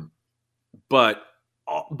 True. But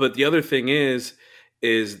the other thing is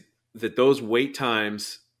that those wait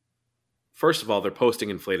times, first of all, they're posting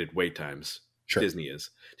inflated wait times. Sure. Disney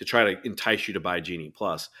is, to try to entice you to buy Genie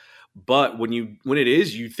Plus. But when it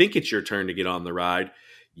is, you think it's your turn to get on the ride,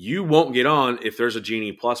 you won't get on if there's a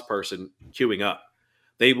Genie Plus person queuing up.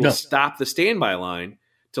 They will stop the standby line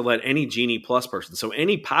to let any Genie Plus person, so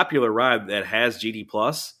any popular ride that has Genie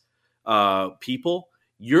Plus people,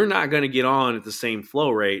 you're not going to get on at the same flow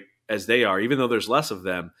rate as they are, even though there's less of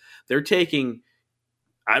them. They're taking,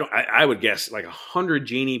 I would guess like 100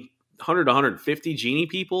 to 150 Genie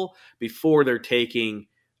people before they're taking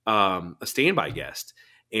a standby guest.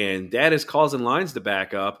 And that is causing lines to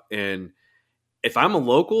back up. And if I'm a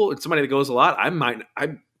local and somebody that goes a lot,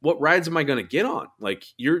 what rides am I going to get on? Like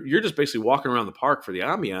you're just basically walking around the park for the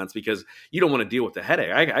ambiance because you don't want to deal with the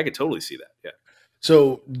headache. I could totally see that. Yeah.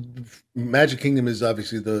 So Magic Kingdom is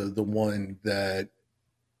obviously the one that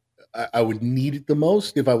I would need it the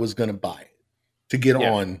most if I was going to buy it to get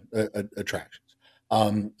on attractions.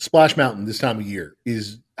 Splash Mountain this time of year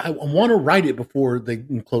I want to ride it before they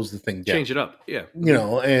close the thing down. Change it up. Yeah.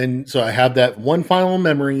 And so I have that one final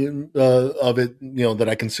memory of it, that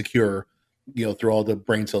I can secure, through all the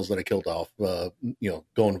brain cells that I killed off,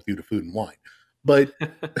 going through to Food and Wine. But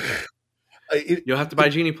you'll have to buy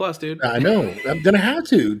Genie Plus, dude. I know. I'm going to have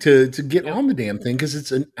to get on the damn thing because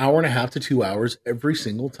it's an hour and a half to 2 hours every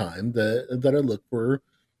single time that I look for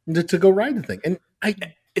to go ride the thing. And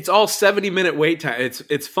it's all 70-minute wait time.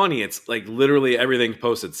 It's funny. It's like literally everything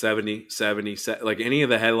posted 70, like any of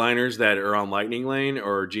the headliners that are on Lightning Lane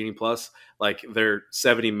or Genie Plus, like their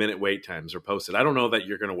 70-minute wait times are posted. I don't know that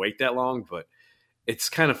you're going to wait that long, but it's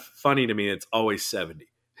kind of funny to me. It's always 70.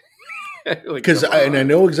 Because I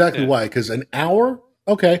know exactly why. Because an hour,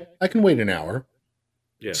 okay, I can wait an hour.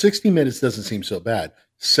 Yeah. 60 minutes doesn't seem so bad.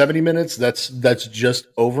 70 minutes, that's just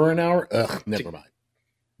over an hour. Ugh, never mind.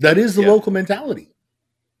 That is the local mentality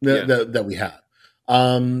that we have.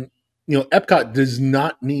 Epcot does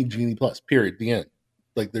not need Genie Plus. Period. The end.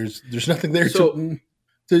 Like there's nothing there to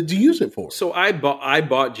use it for. So I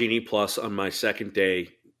bought Genie Plus on my second day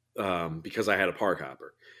because I had a park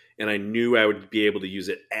hopper, and I knew I would be able to use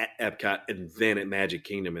it at Epcot and then at Magic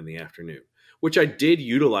Kingdom in the afternoon, which I did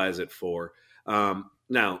utilize it for.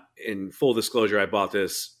 Now, in full disclosure, I bought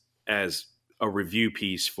this as a review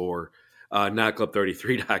piece for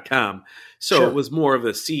nightclub33.com. So It was more of a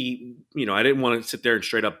I didn't want to sit there and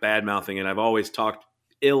straight up bad mouthing it. I've always talked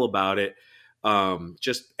ill about it,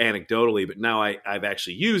 just anecdotally, but now I've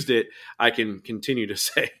actually used it. I can continue to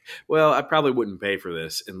say, well, I probably wouldn't pay for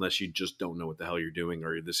this unless you just don't know what the hell you're doing,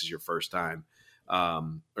 or this is your first time,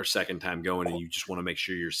 or second time going, and you just want to make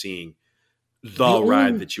sure you're seeing the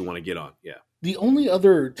ride that you want to get on. Yeah. The only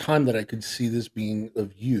other time that I could see this being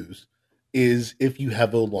of use is if you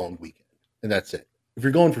have a long weekend. And that's it. If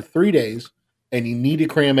you're going for 3 days and you need to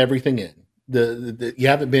cram everything in, you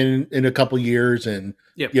haven't been in a couple years, and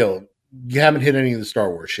you haven't hit any of the Star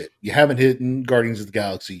Wars shit. You haven't hit Guardians of the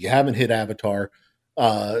Galaxy. You haven't hit Avatar,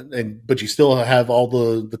 but you still have all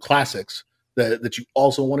the classics that you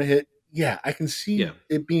also want to hit. Yeah, I can see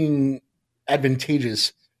it being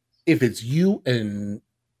advantageous if it's you and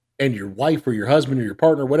your wife or your husband or your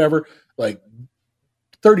partner, whatever. Like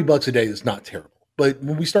 $30 a day is not terrible. But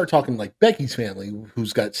when we start talking like Becky's family,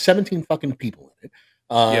 who's got 17 fucking people in it,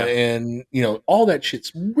 and all that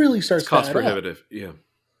shit's really starts cost prohibitive. Yeah.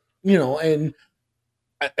 And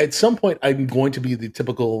at some point I'm going to be the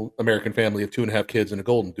typical American family of 2.5 kids and a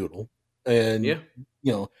golden doodle. And,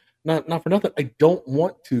 not for nothing. I don't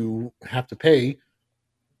want to have to pay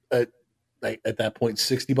at that point,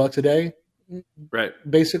 $60 a day. Right.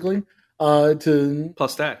 Basically, to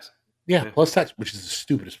plus tax. Yeah, plus tax, which is the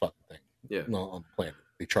stupidest fucking thing. Yeah. On the planet.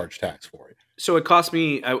 They charge tax for it. So it cost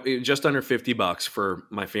me just under $50 for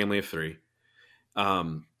my family of 3.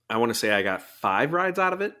 I want to say I got 5 rides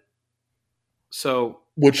out of it. So,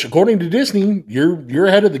 which according to Disney, you're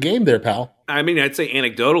ahead of the game there, pal. I mean, I'd say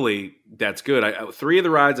anecdotally, that's good. 3 of the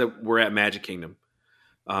rides were at Magic Kingdom.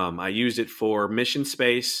 I used it for Mission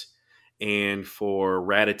Space and for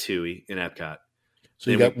Ratatouille in Epcot. So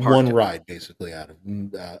you got one ride basically out of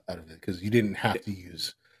it because you didn't have to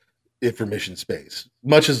use it for Mission Space,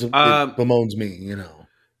 much as it bemoans me,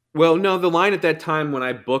 Well, no, the line at that time when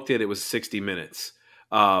I booked it, it was 60 minutes.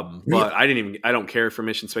 But I don't care for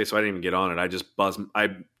Mission Space, so I didn't even get on it. I just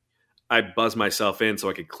I buzzed myself in so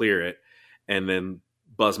I could clear it, and then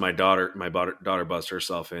buzzed my daughter. My daughter buzzed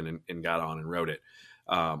herself in and got on and rode it.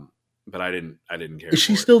 But I didn't care. Is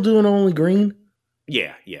she still doing only green?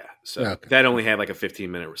 Yeah. So that only had like a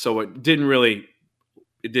 15-minute. So it didn't really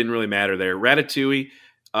matter there. Ratatouille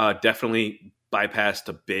definitely bypassed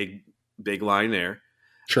a big line there.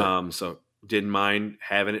 Sure. So didn't mind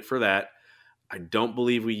having it for that. I don't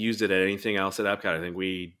believe we used it at anything else at Epcot. I think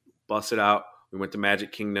we busted out. We went to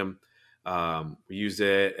Magic Kingdom. We used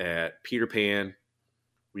it at Peter Pan.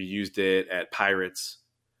 We used it at Pirates,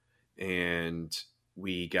 and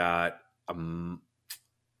we got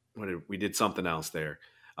we did something else there.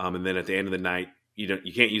 And then at the end of the night, you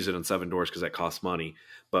can't use it on 7 doors because that costs money.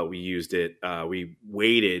 But we used it. We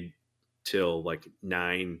waited till like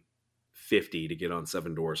 9:50 to get on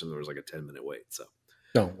 7 doors, and there was like a 10-minute wait. So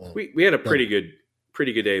we had a pretty good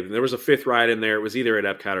day. There was a 5th ride in there. It was either at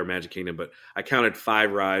Epcot or Magic Kingdom, but I counted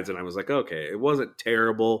 5 rides, and I was like, okay, it wasn't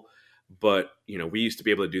terrible, but we used to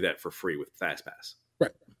be able to do that for free with FastPass.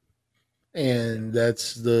 Right. And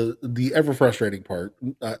that's the ever frustrating part.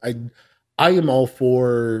 I am all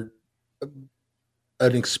for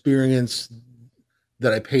an experience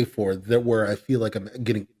that I pay for that where I feel like I'm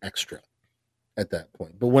getting extra at that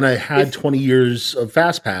point. But when I had 20 years of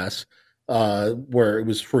FastPass, where it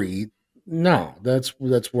was free, no, that's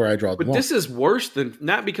where I draw the line. But this is worse than,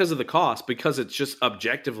 not because of the cost, because it's just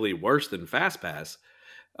objectively worse than FastPass,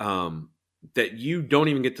 that you don't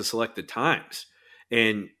even get to select the times.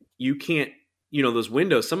 And you can't, those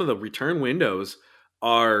windows, some of the return windows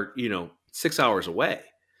are, 6 hours away.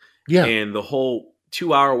 Yeah. And the whole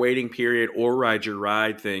 2-hour waiting period or ride your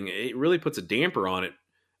ride thing, it really puts a damper on it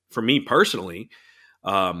for me personally.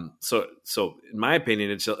 So in my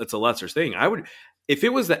opinion, it's a lesser thing. If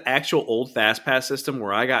it was the actual old FastPass system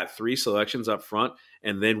where I got 3 selections up front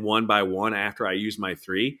and then one by one after I used my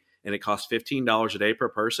 3, and it costs $15 a day per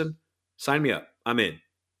person, sign me up. I'm in.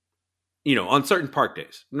 On certain park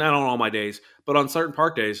days, not on all my days, but on certain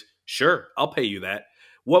park days, sure, I'll pay you that.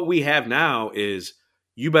 What we have now is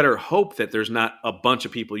you better hope that there's not a bunch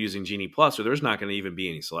of people using Genie Plus, or there's not going to even be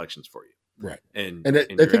any selections for you. Right. And I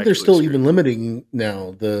think they're still even limiting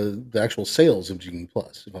now the actual sales of Genie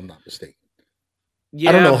Plus, if I'm not mistaken. Yeah,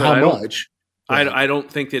 I don't know how much. I don't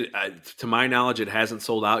think that, to my knowledge, it hasn't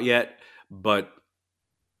sold out yet. But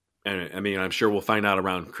I mean, I'm sure we'll find out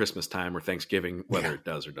around Christmas time or Thanksgiving whether it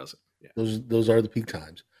does or doesn't. Yeah. Those are the peak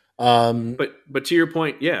times. But to your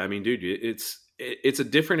point, yeah, I mean, dude, it's a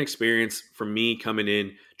different experience for me coming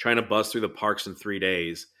in, trying to buzz through the parks in 3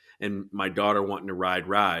 days, and my daughter wanting to ride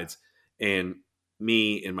rides, and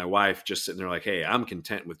me and my wife just sitting there like, hey, I'm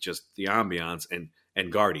content with just the ambiance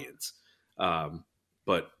and Guardians.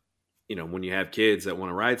 But when you have kids that want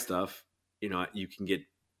to ride stuff, you can get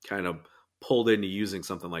kind of pulled into using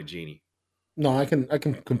something like Genie. No, I can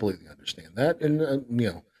completely understand that, and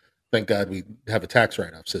thank God we have a tax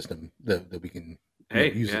write-off system that we can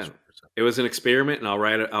use this for. So. It was an experiment, and I'll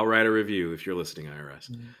write a review if you're listening, IRS.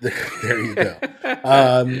 There you go.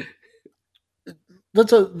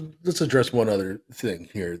 Let's address one other thing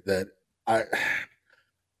here that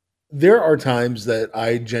there are times that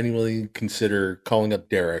I genuinely consider calling up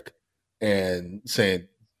Derek and saying,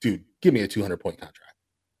 dude, give me a 200-point contract.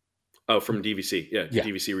 Oh, from DVC. Yeah.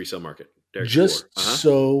 DVC resale market. Derek just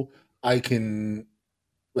so I can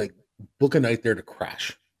book a night there to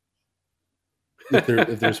crash. If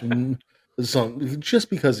there's some, just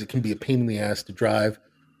because it can be a pain in the ass to drive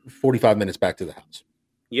 45 minutes back to the house.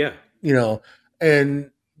 Yeah.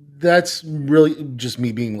 And that's really just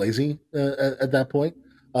me being lazy at that point.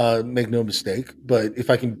 Make no mistake. But if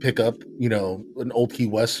I can pick up, an old Key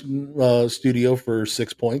West studio for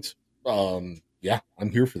 6 points, yeah, I'm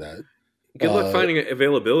here for that. Good luck finding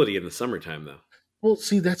availability in the summertime, though. Well,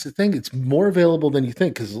 see, that's the thing. It's more available than you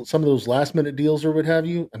think, because some of those last minute deals or what have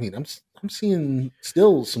you. I mean, I'm seeing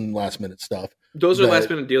still some last minute stuff. Those are last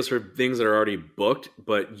minute deals for things that are already booked,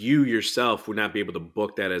 but you yourself would not be able to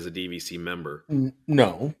book that as a DVC member.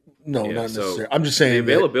 No, not necessarily. I'm just saying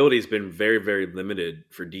the availability has been very, very limited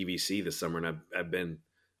for DVC this summer, and I've been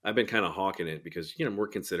kind of hawking it because we're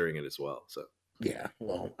considering it as well. So yeah,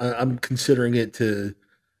 well, I'm considering it to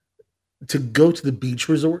go to the beach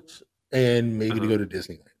resorts. And maybe to go to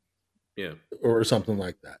Disneyland, or something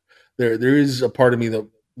like that. There is a part of me that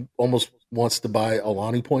almost wants to buy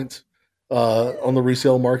Alani points on the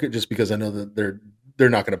resale market, just because I know that they're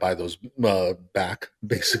not going to buy those back,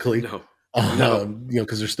 basically. No,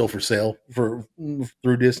 because they're still for sale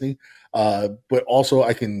through Disney. But also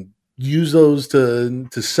I can use those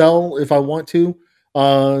to sell if I want to,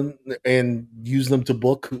 and use them to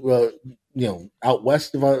book, out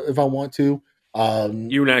west if I want to.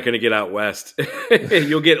 You're not going to get out west.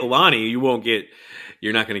 You'll get Alani.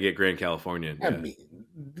 You're not going to get Grand California. I mean,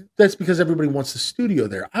 that's because everybody wants the studio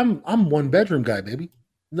there. I'm 1-bedroom guy, baby.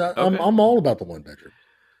 Okay. I'm all about the 1-bedroom.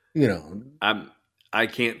 I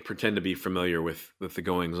can't pretend to be familiar with the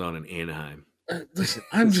goings on in Anaheim. Listen,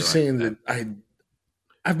 I'm just saying that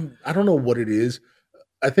I don't know what it is.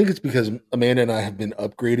 I think it's because Amanda and I have been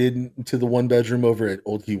upgraded to the 1-bedroom over at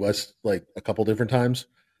Old Key West a couple different times.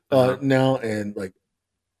 Now, and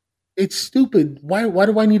it's stupid. Why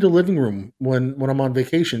do I need a living room when I'm on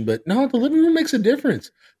vacation? But no, the living room makes a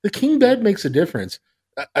difference. The king bed makes a difference.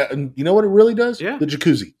 You know what it really does? Yeah. The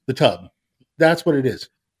jacuzzi, the tub. That's what it is.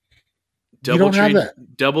 You don't have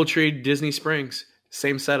that. DoubleTree Disney Springs,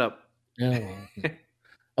 same setup. Yeah.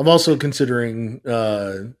 I'm also considering,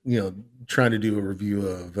 trying to do a review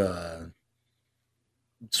of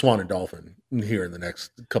Swan and Dolphin here in the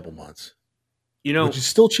next couple months. Which is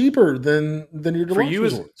still cheaper than your deluxe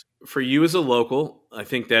resorts. For you as a local, I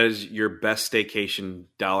think that is your best staycation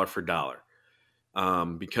dollar for dollar,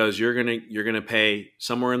 because you're gonna pay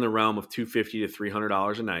somewhere in the realm of $250 to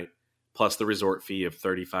 $300 a night, plus the resort fee of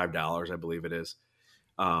 $35, I believe it is,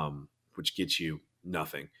 which gets you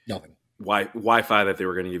nothing. Wi-Fi that they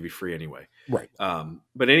were going to give you free anyway. Right.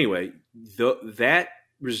 But anyway, that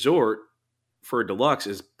resort for a deluxe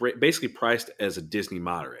is basically priced as a Disney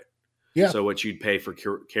moderate. Yeah. So what you'd pay for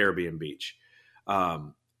Caribbean Beach.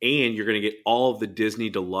 And you're going to get all of the Disney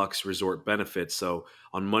Deluxe resort benefits. So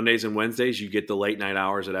on Mondays and Wednesdays, you get the late night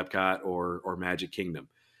hours at Epcot or Magic Kingdom.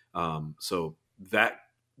 So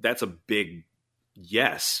that's a big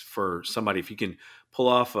yes for somebody. If you can pull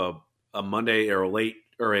off a Monday or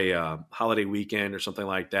a holiday weekend or something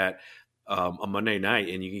like that, a Monday night,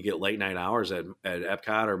 and you can get late night hours at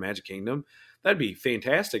Epcot or Magic Kingdom, that'd be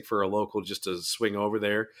fantastic for a local just to swing over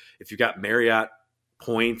there. If you've got Marriott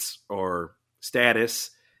points or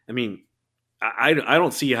status, I mean, I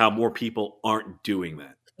don't see how more people aren't doing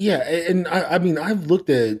that. Yeah, and I mean, I've looked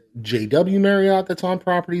at JW Marriott that's on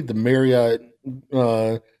property, the Marriott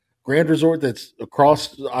Grand Resort that's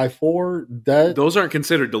across I-4. Those aren't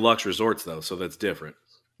considered deluxe resorts, though, so that's different.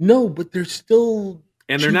 No, but they're still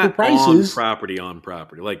and they're not prices. on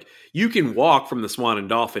property. Like, you can walk from the Swan and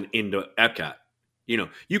Dolphin into Epcot.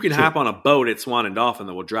 You can hop on a boat at Swan and Dolphin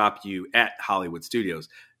that will drop you at Hollywood Studios.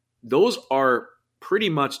 Those are pretty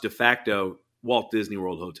much de facto Walt Disney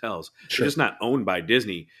World hotels. Sure. They're just not owned by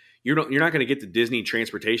Disney. You're not going to get the Disney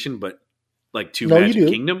transportation, but like Magic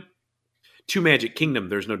Kingdom,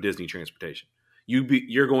 there's no Disney transportation.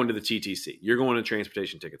 You're going to the TTC. You're going to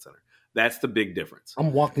Transportation Ticket Center. That's the big difference.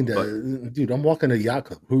 I'm walking to Yacht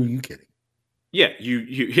Club. Who are you kidding? Yeah,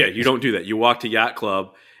 you don't do that. You walk to Yacht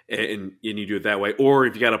Club and you do it that way. Or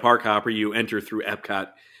if you got a park hopper, you enter through Epcot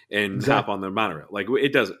and hop on the monorail. Like,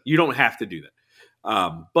 it doesn't. You don't have to do that.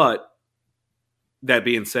 But that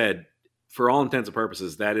being said, for all intents and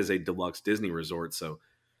purposes, that is a deluxe Disney resort. So,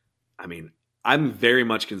 I mean, I'm very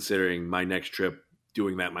much considering my next trip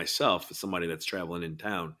doing that myself as somebody that's traveling in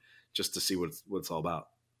town just to see what it's all about.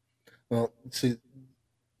 Well, see,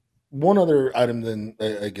 one other item then,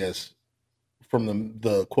 I guess, from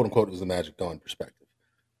the quote unquote is the Magic Dawn perspective.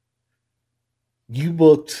 You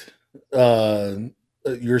booked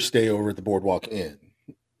your stay over at the Boardwalk Inn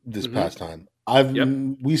this past time.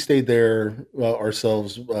 We stayed there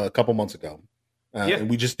ourselves a couple months ago, and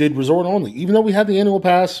we just did resort only. Even though we had the annual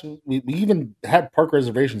pass, we even had park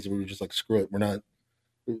reservations. And we were just like, screw it, we're not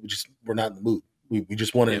in the mood. We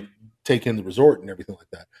just want to take in the resort and everything like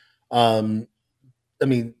that. I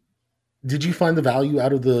mean, did you find the value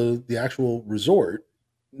out of the actual resort,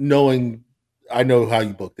 knowing? I know how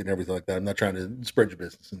you booked it and everything like that. I'm not trying to spread your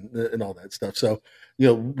business and all that stuff. So,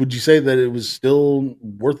 would you say that it was still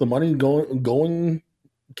worth the money going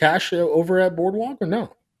cash over at Boardwalk or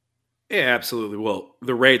no? Yeah, absolutely. Well,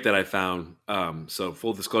 the rate that I found, so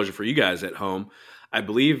full disclosure for you guys at home, I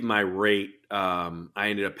believe my rate, I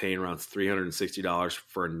ended up paying around $360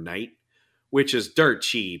 for a night, which is dirt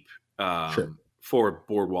cheap for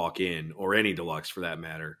Boardwalk Inn or any deluxe for that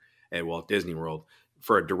matter at Walt Disney World,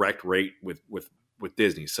 for a direct rate with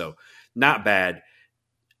Disney. So not bad.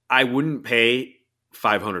 I wouldn't pay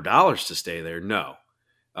 $500 to stay there. No.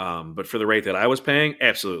 But for the rate that I was paying,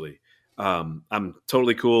 absolutely. I'm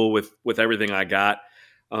totally cool with everything I got.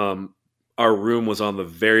 Our room was on the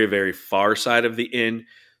very, very far side of the inn.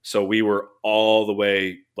 So we were all the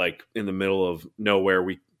way like in the middle of nowhere.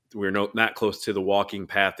 We were not close to the walking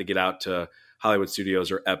path to get out to Hollywood Studios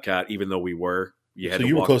or Epcot, even though we were. You had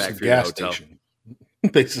to walk back through the hotel. Station.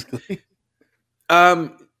 Basically.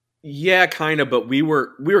 Yeah, kind of, but we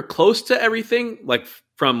were close to everything, like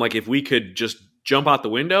from like if we could just jump out the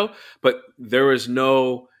window, but there was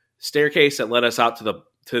no staircase that led us out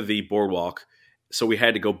to the boardwalk. So we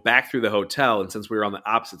had to go back through the hotel, and since we were on the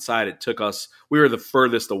opposite side, we were the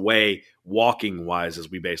furthest away walking wise as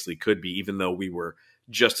we basically could be, even though we were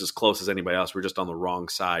just as close as anybody else. We're just on the wrong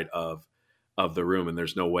side of the room, and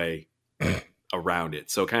there's no way around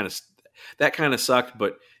it. So that kind of sucked,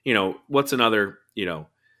 but what's another,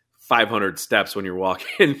 500 steps when you're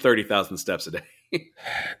walking 30,000 steps a day?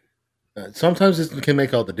 Sometimes it can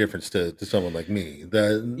make all the difference to someone like me.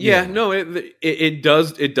 It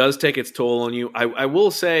does take its toll on you. I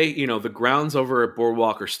will say, the grounds over at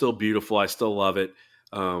Boardwalk are still beautiful. I still love it.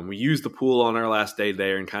 We used the pool on our last day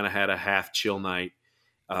there and kind of had a half chill night.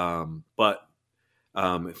 But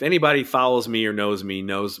if anybody follows me or knows me,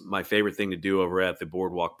 knows my favorite thing to do over at the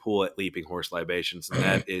Boardwalk Pool at Leaping Horse Libations, and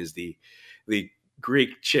that is the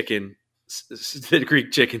Greek chicken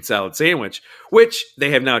salad sandwich, which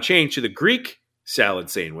they have now changed to the Greek salad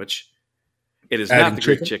sandwich. It is not the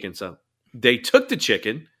Greek chicken salad. They took the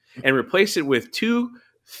chicken and replaced it with 2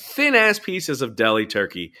 thin-ass pieces of deli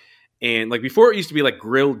turkey. And like before, it used to be like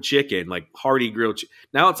grilled chicken, like hearty grilled chicken.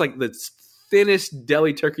 Now it's like the thinnest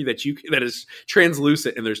deli turkey that is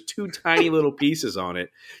translucent, and there's 2 tiny little pieces on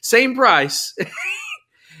it. Same price.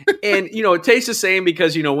 And, it tastes the same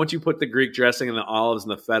because, once you put the Greek dressing and the olives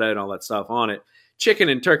and the feta and all that stuff on it, chicken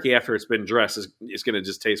and turkey after it's been dressed is going to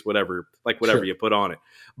just taste whatever sure. you put on it.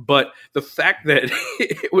 But the fact that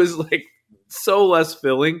it was like so less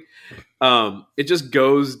filling, it just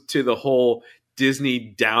goes to the whole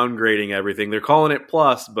Disney downgrading everything. They're calling it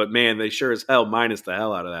plus, but man, they sure as hell minus the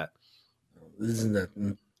hell out of that. Isn't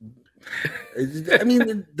that? I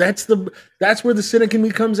mean, that's where the cynic in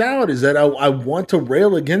me comes out, is that I want to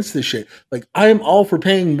rail against this shit. Like, I am all for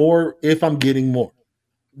paying more if I'm getting more.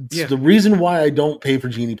 It's the reason why I don't pay for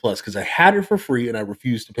Genie Plus, because I had it for free and I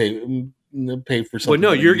refuse to pay for something. Well,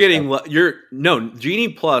 no, you're getting Genie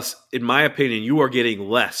Plus. In my opinion, you are getting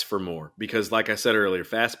less for more because, like I said earlier,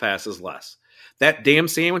 Fast Pass is less. That damn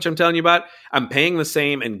sandwich I'm telling you about, I'm paying the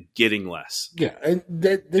same and getting less. Yeah, and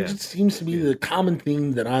that just seems to be the common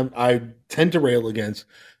theme that I tend to rail against.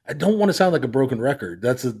 I don't want to sound like a broken record.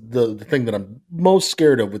 That's the thing that I'm most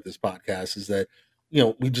scared of with this podcast, is that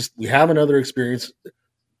we have another experience.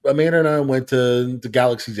 Amanda and I went to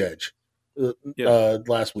Galaxy's Edge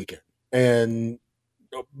last weekend, and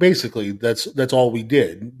basically that's all we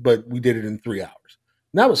did. But we did it in 3 hours.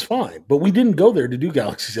 And that was fine, but we didn't go there to do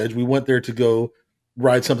Galaxy's Edge. We went there to go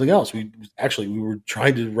ride something else. We were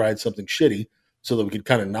trying to ride something shitty so that we could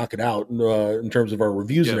kind of knock it out in terms of our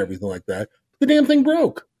reviews and everything like that. The damn thing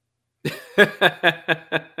broke. And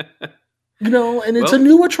it's a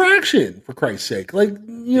new attraction, for Christ's sake. Like,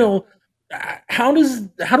 how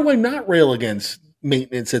do I not rail against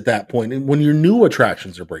maintenance at that point, and when your new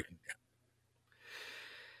attractions are breaking down?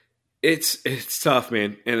 It's tough,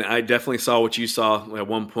 man. And I definitely saw what you saw. At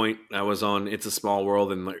one point, I was on It's a Small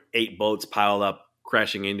World, and like 8 boats piled up,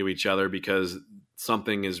 crashing into each other because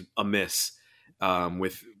something is amiss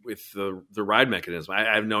with the ride mechanism.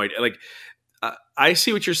 I have no idea. Like, I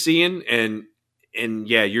see what you're seeing, and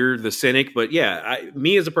yeah, you're the cynic. But yeah,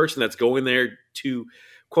 me as a person that's going there to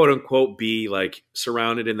quote unquote be like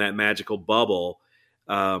surrounded in that magical bubble,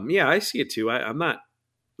 yeah, I see it too. I'm not.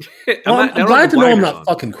 I'm glad to know I'm not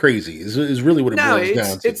fucking crazy. Is really what it boils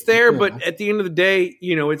down to. It's there, but at the end of the day,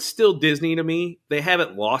 it's still Disney to me. They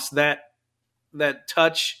haven't lost that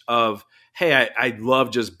touch of, hey, I love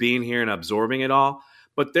just being here and absorbing it all.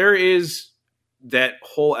 But there is that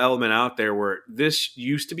whole element out there where this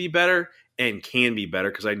used to be better and can be better,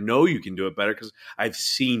 because I know you can do it better because I've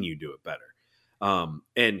seen you do it better.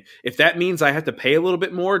 And if that means I have to pay a little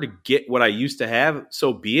bit more to get what I used to have,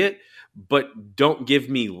 so be it. But don't give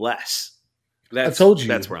me less. I told you.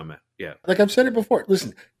 That's where I'm at. Yeah. Like I've said it before.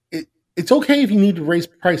 Listen, it's okay if you need to raise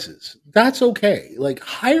prices. That's okay. Like,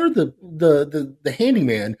 hire the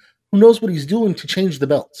handyman who knows what he's doing to change the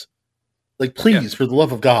belts. Like, please, for the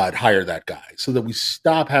love of God, hire that guy so that we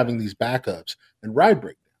stop having these backups and ride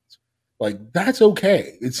breakdowns. Like, that's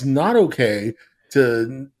okay. It's not okay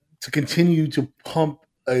to continue to pump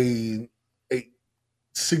a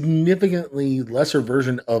significantly lesser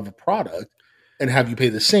version of a product and have you pay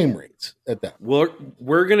the same rates at that. Well,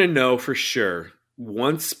 we're going to know for sure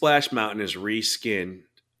once Splash Mountain is reskinned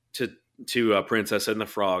to Princess and the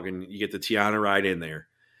Frog, and you get the Tiana ride in there.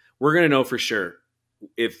 We're going to know for sure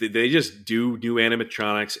if they just do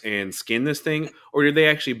animatronics and skin this thing, or did they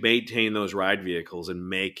actually maintain those ride vehicles and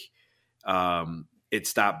make it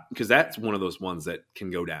stop, because that's one of those ones that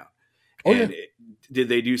can go down. And did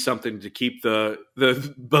they do something to keep the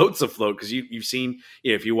boats afloat? Because you've seen,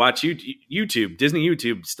 if you watch YouTube, Disney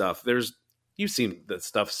YouTube stuff, you've seen the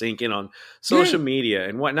stuff sink in on social media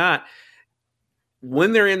and whatnot.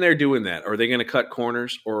 When they're in there doing that, are they going to cut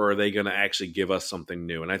corners, or are they going to actually give us something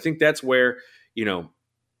new? And I think that's where,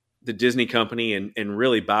 the Disney company and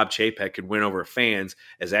really Bob Chapek could win over fans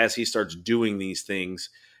as he starts doing these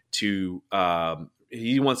things to,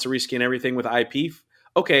 he wants to reskin everything with IP.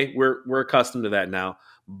 Okay, we're accustomed to that now,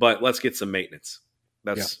 but let's get some maintenance.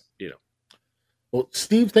 That's. Well,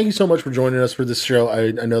 Steve, thank you so much for joining us for this show.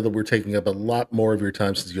 I know that we're taking up a lot more of your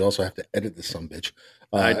time since you also have to edit this sumbitch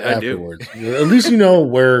afterwards. I do. At least you know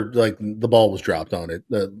where like the ball was dropped on it.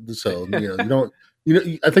 So you don't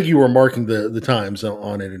I think you were marking the times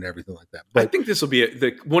on it and everything like that. But I think this will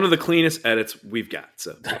be one of the cleanest edits we've got.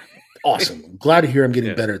 So awesome. I'm glad to hear I'm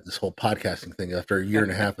getting better at this whole podcasting thing after a year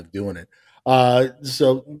and a half of doing it.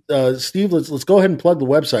 Steve, let's go ahead and plug the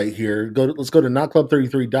website here. Let's go to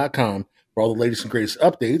NotClub33.com for all the latest and greatest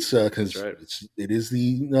updates, because it is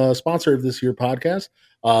the sponsor of this year podcast,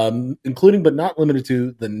 including but not limited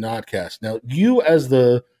to the Notcast. Now, you as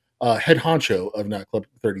the head honcho of Not Club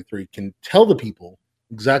 33 can tell the people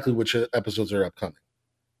exactly which episodes are upcoming.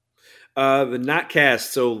 The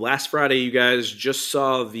Notcast. So last Friday, you guys just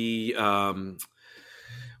saw the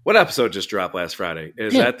what episode just dropped last Friday?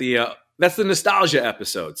 Is that that's the nostalgia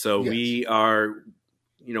episode? So we are,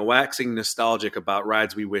 waxing nostalgic about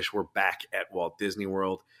rides we wish were back at Walt Disney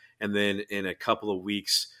World. And then in a couple of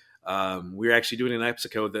weeks, we're actually doing an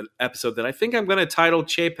episode that I think I'm going to title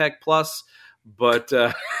Chapek Plus. But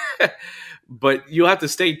you'll have to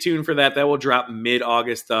stay tuned for that. That will drop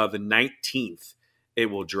mid-August. The 19th, it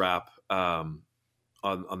will drop on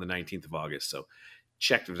the 19th of August. So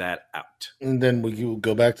check that out. And then you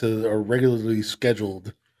go back to our regularly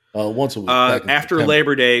scheduled once a week. After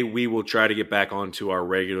Labor Day, we will try to get back onto our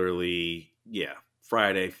regularly,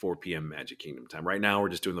 Friday, 4 p.m. Magic Kingdom time. Right now, we're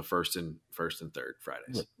just doing the first and third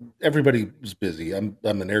Fridays. Look, everybody is busy. I'm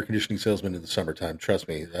an air conditioning salesman in the summertime. Trust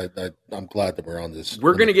me. I'm glad that we're on this.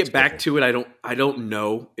 We're going to get back to it. I don't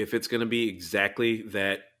know if it's going to be exactly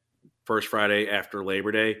that first Friday after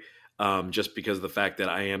Labor Day, just because of the fact that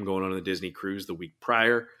I am going on a Disney cruise the week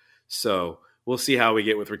prior. So we'll see how we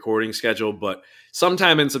get with recording schedule. But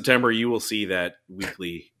sometime in September, you will see that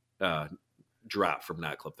weekly drop from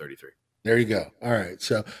Not Club 33. There you go. All right.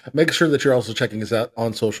 So make sure that you're also checking us out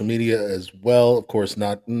on social media as well. Of course,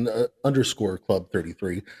 _Club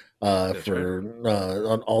 33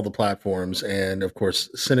 on all the platforms. And of course,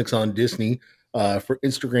 Cynics on Disney for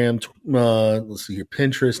Instagram, let's see here,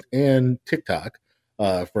 Pinterest and TikTok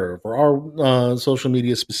for our social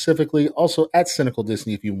media specifically. Also at Cynical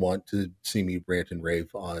Disney if you want to see me rant and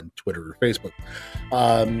rave on Twitter or Facebook.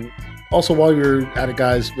 Also, while you're at it,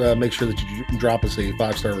 guys, make sure that you drop us a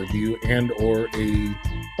 5-star review and or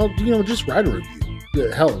just write a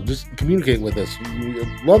review. Hell, just communicate with us. We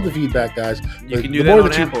love the feedback, guys. You can do that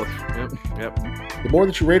on Apple. Yep. The more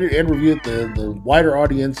that you rate it and review it, the wider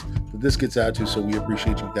audience that this gets out to. So we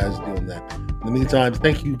appreciate you guys doing that. In the meantime,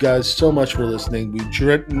 thank you guys so much for listening. We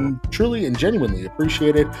truly and genuinely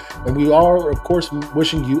appreciate it. And we are, of course,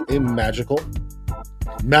 wishing you a magical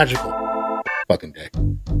fucking day.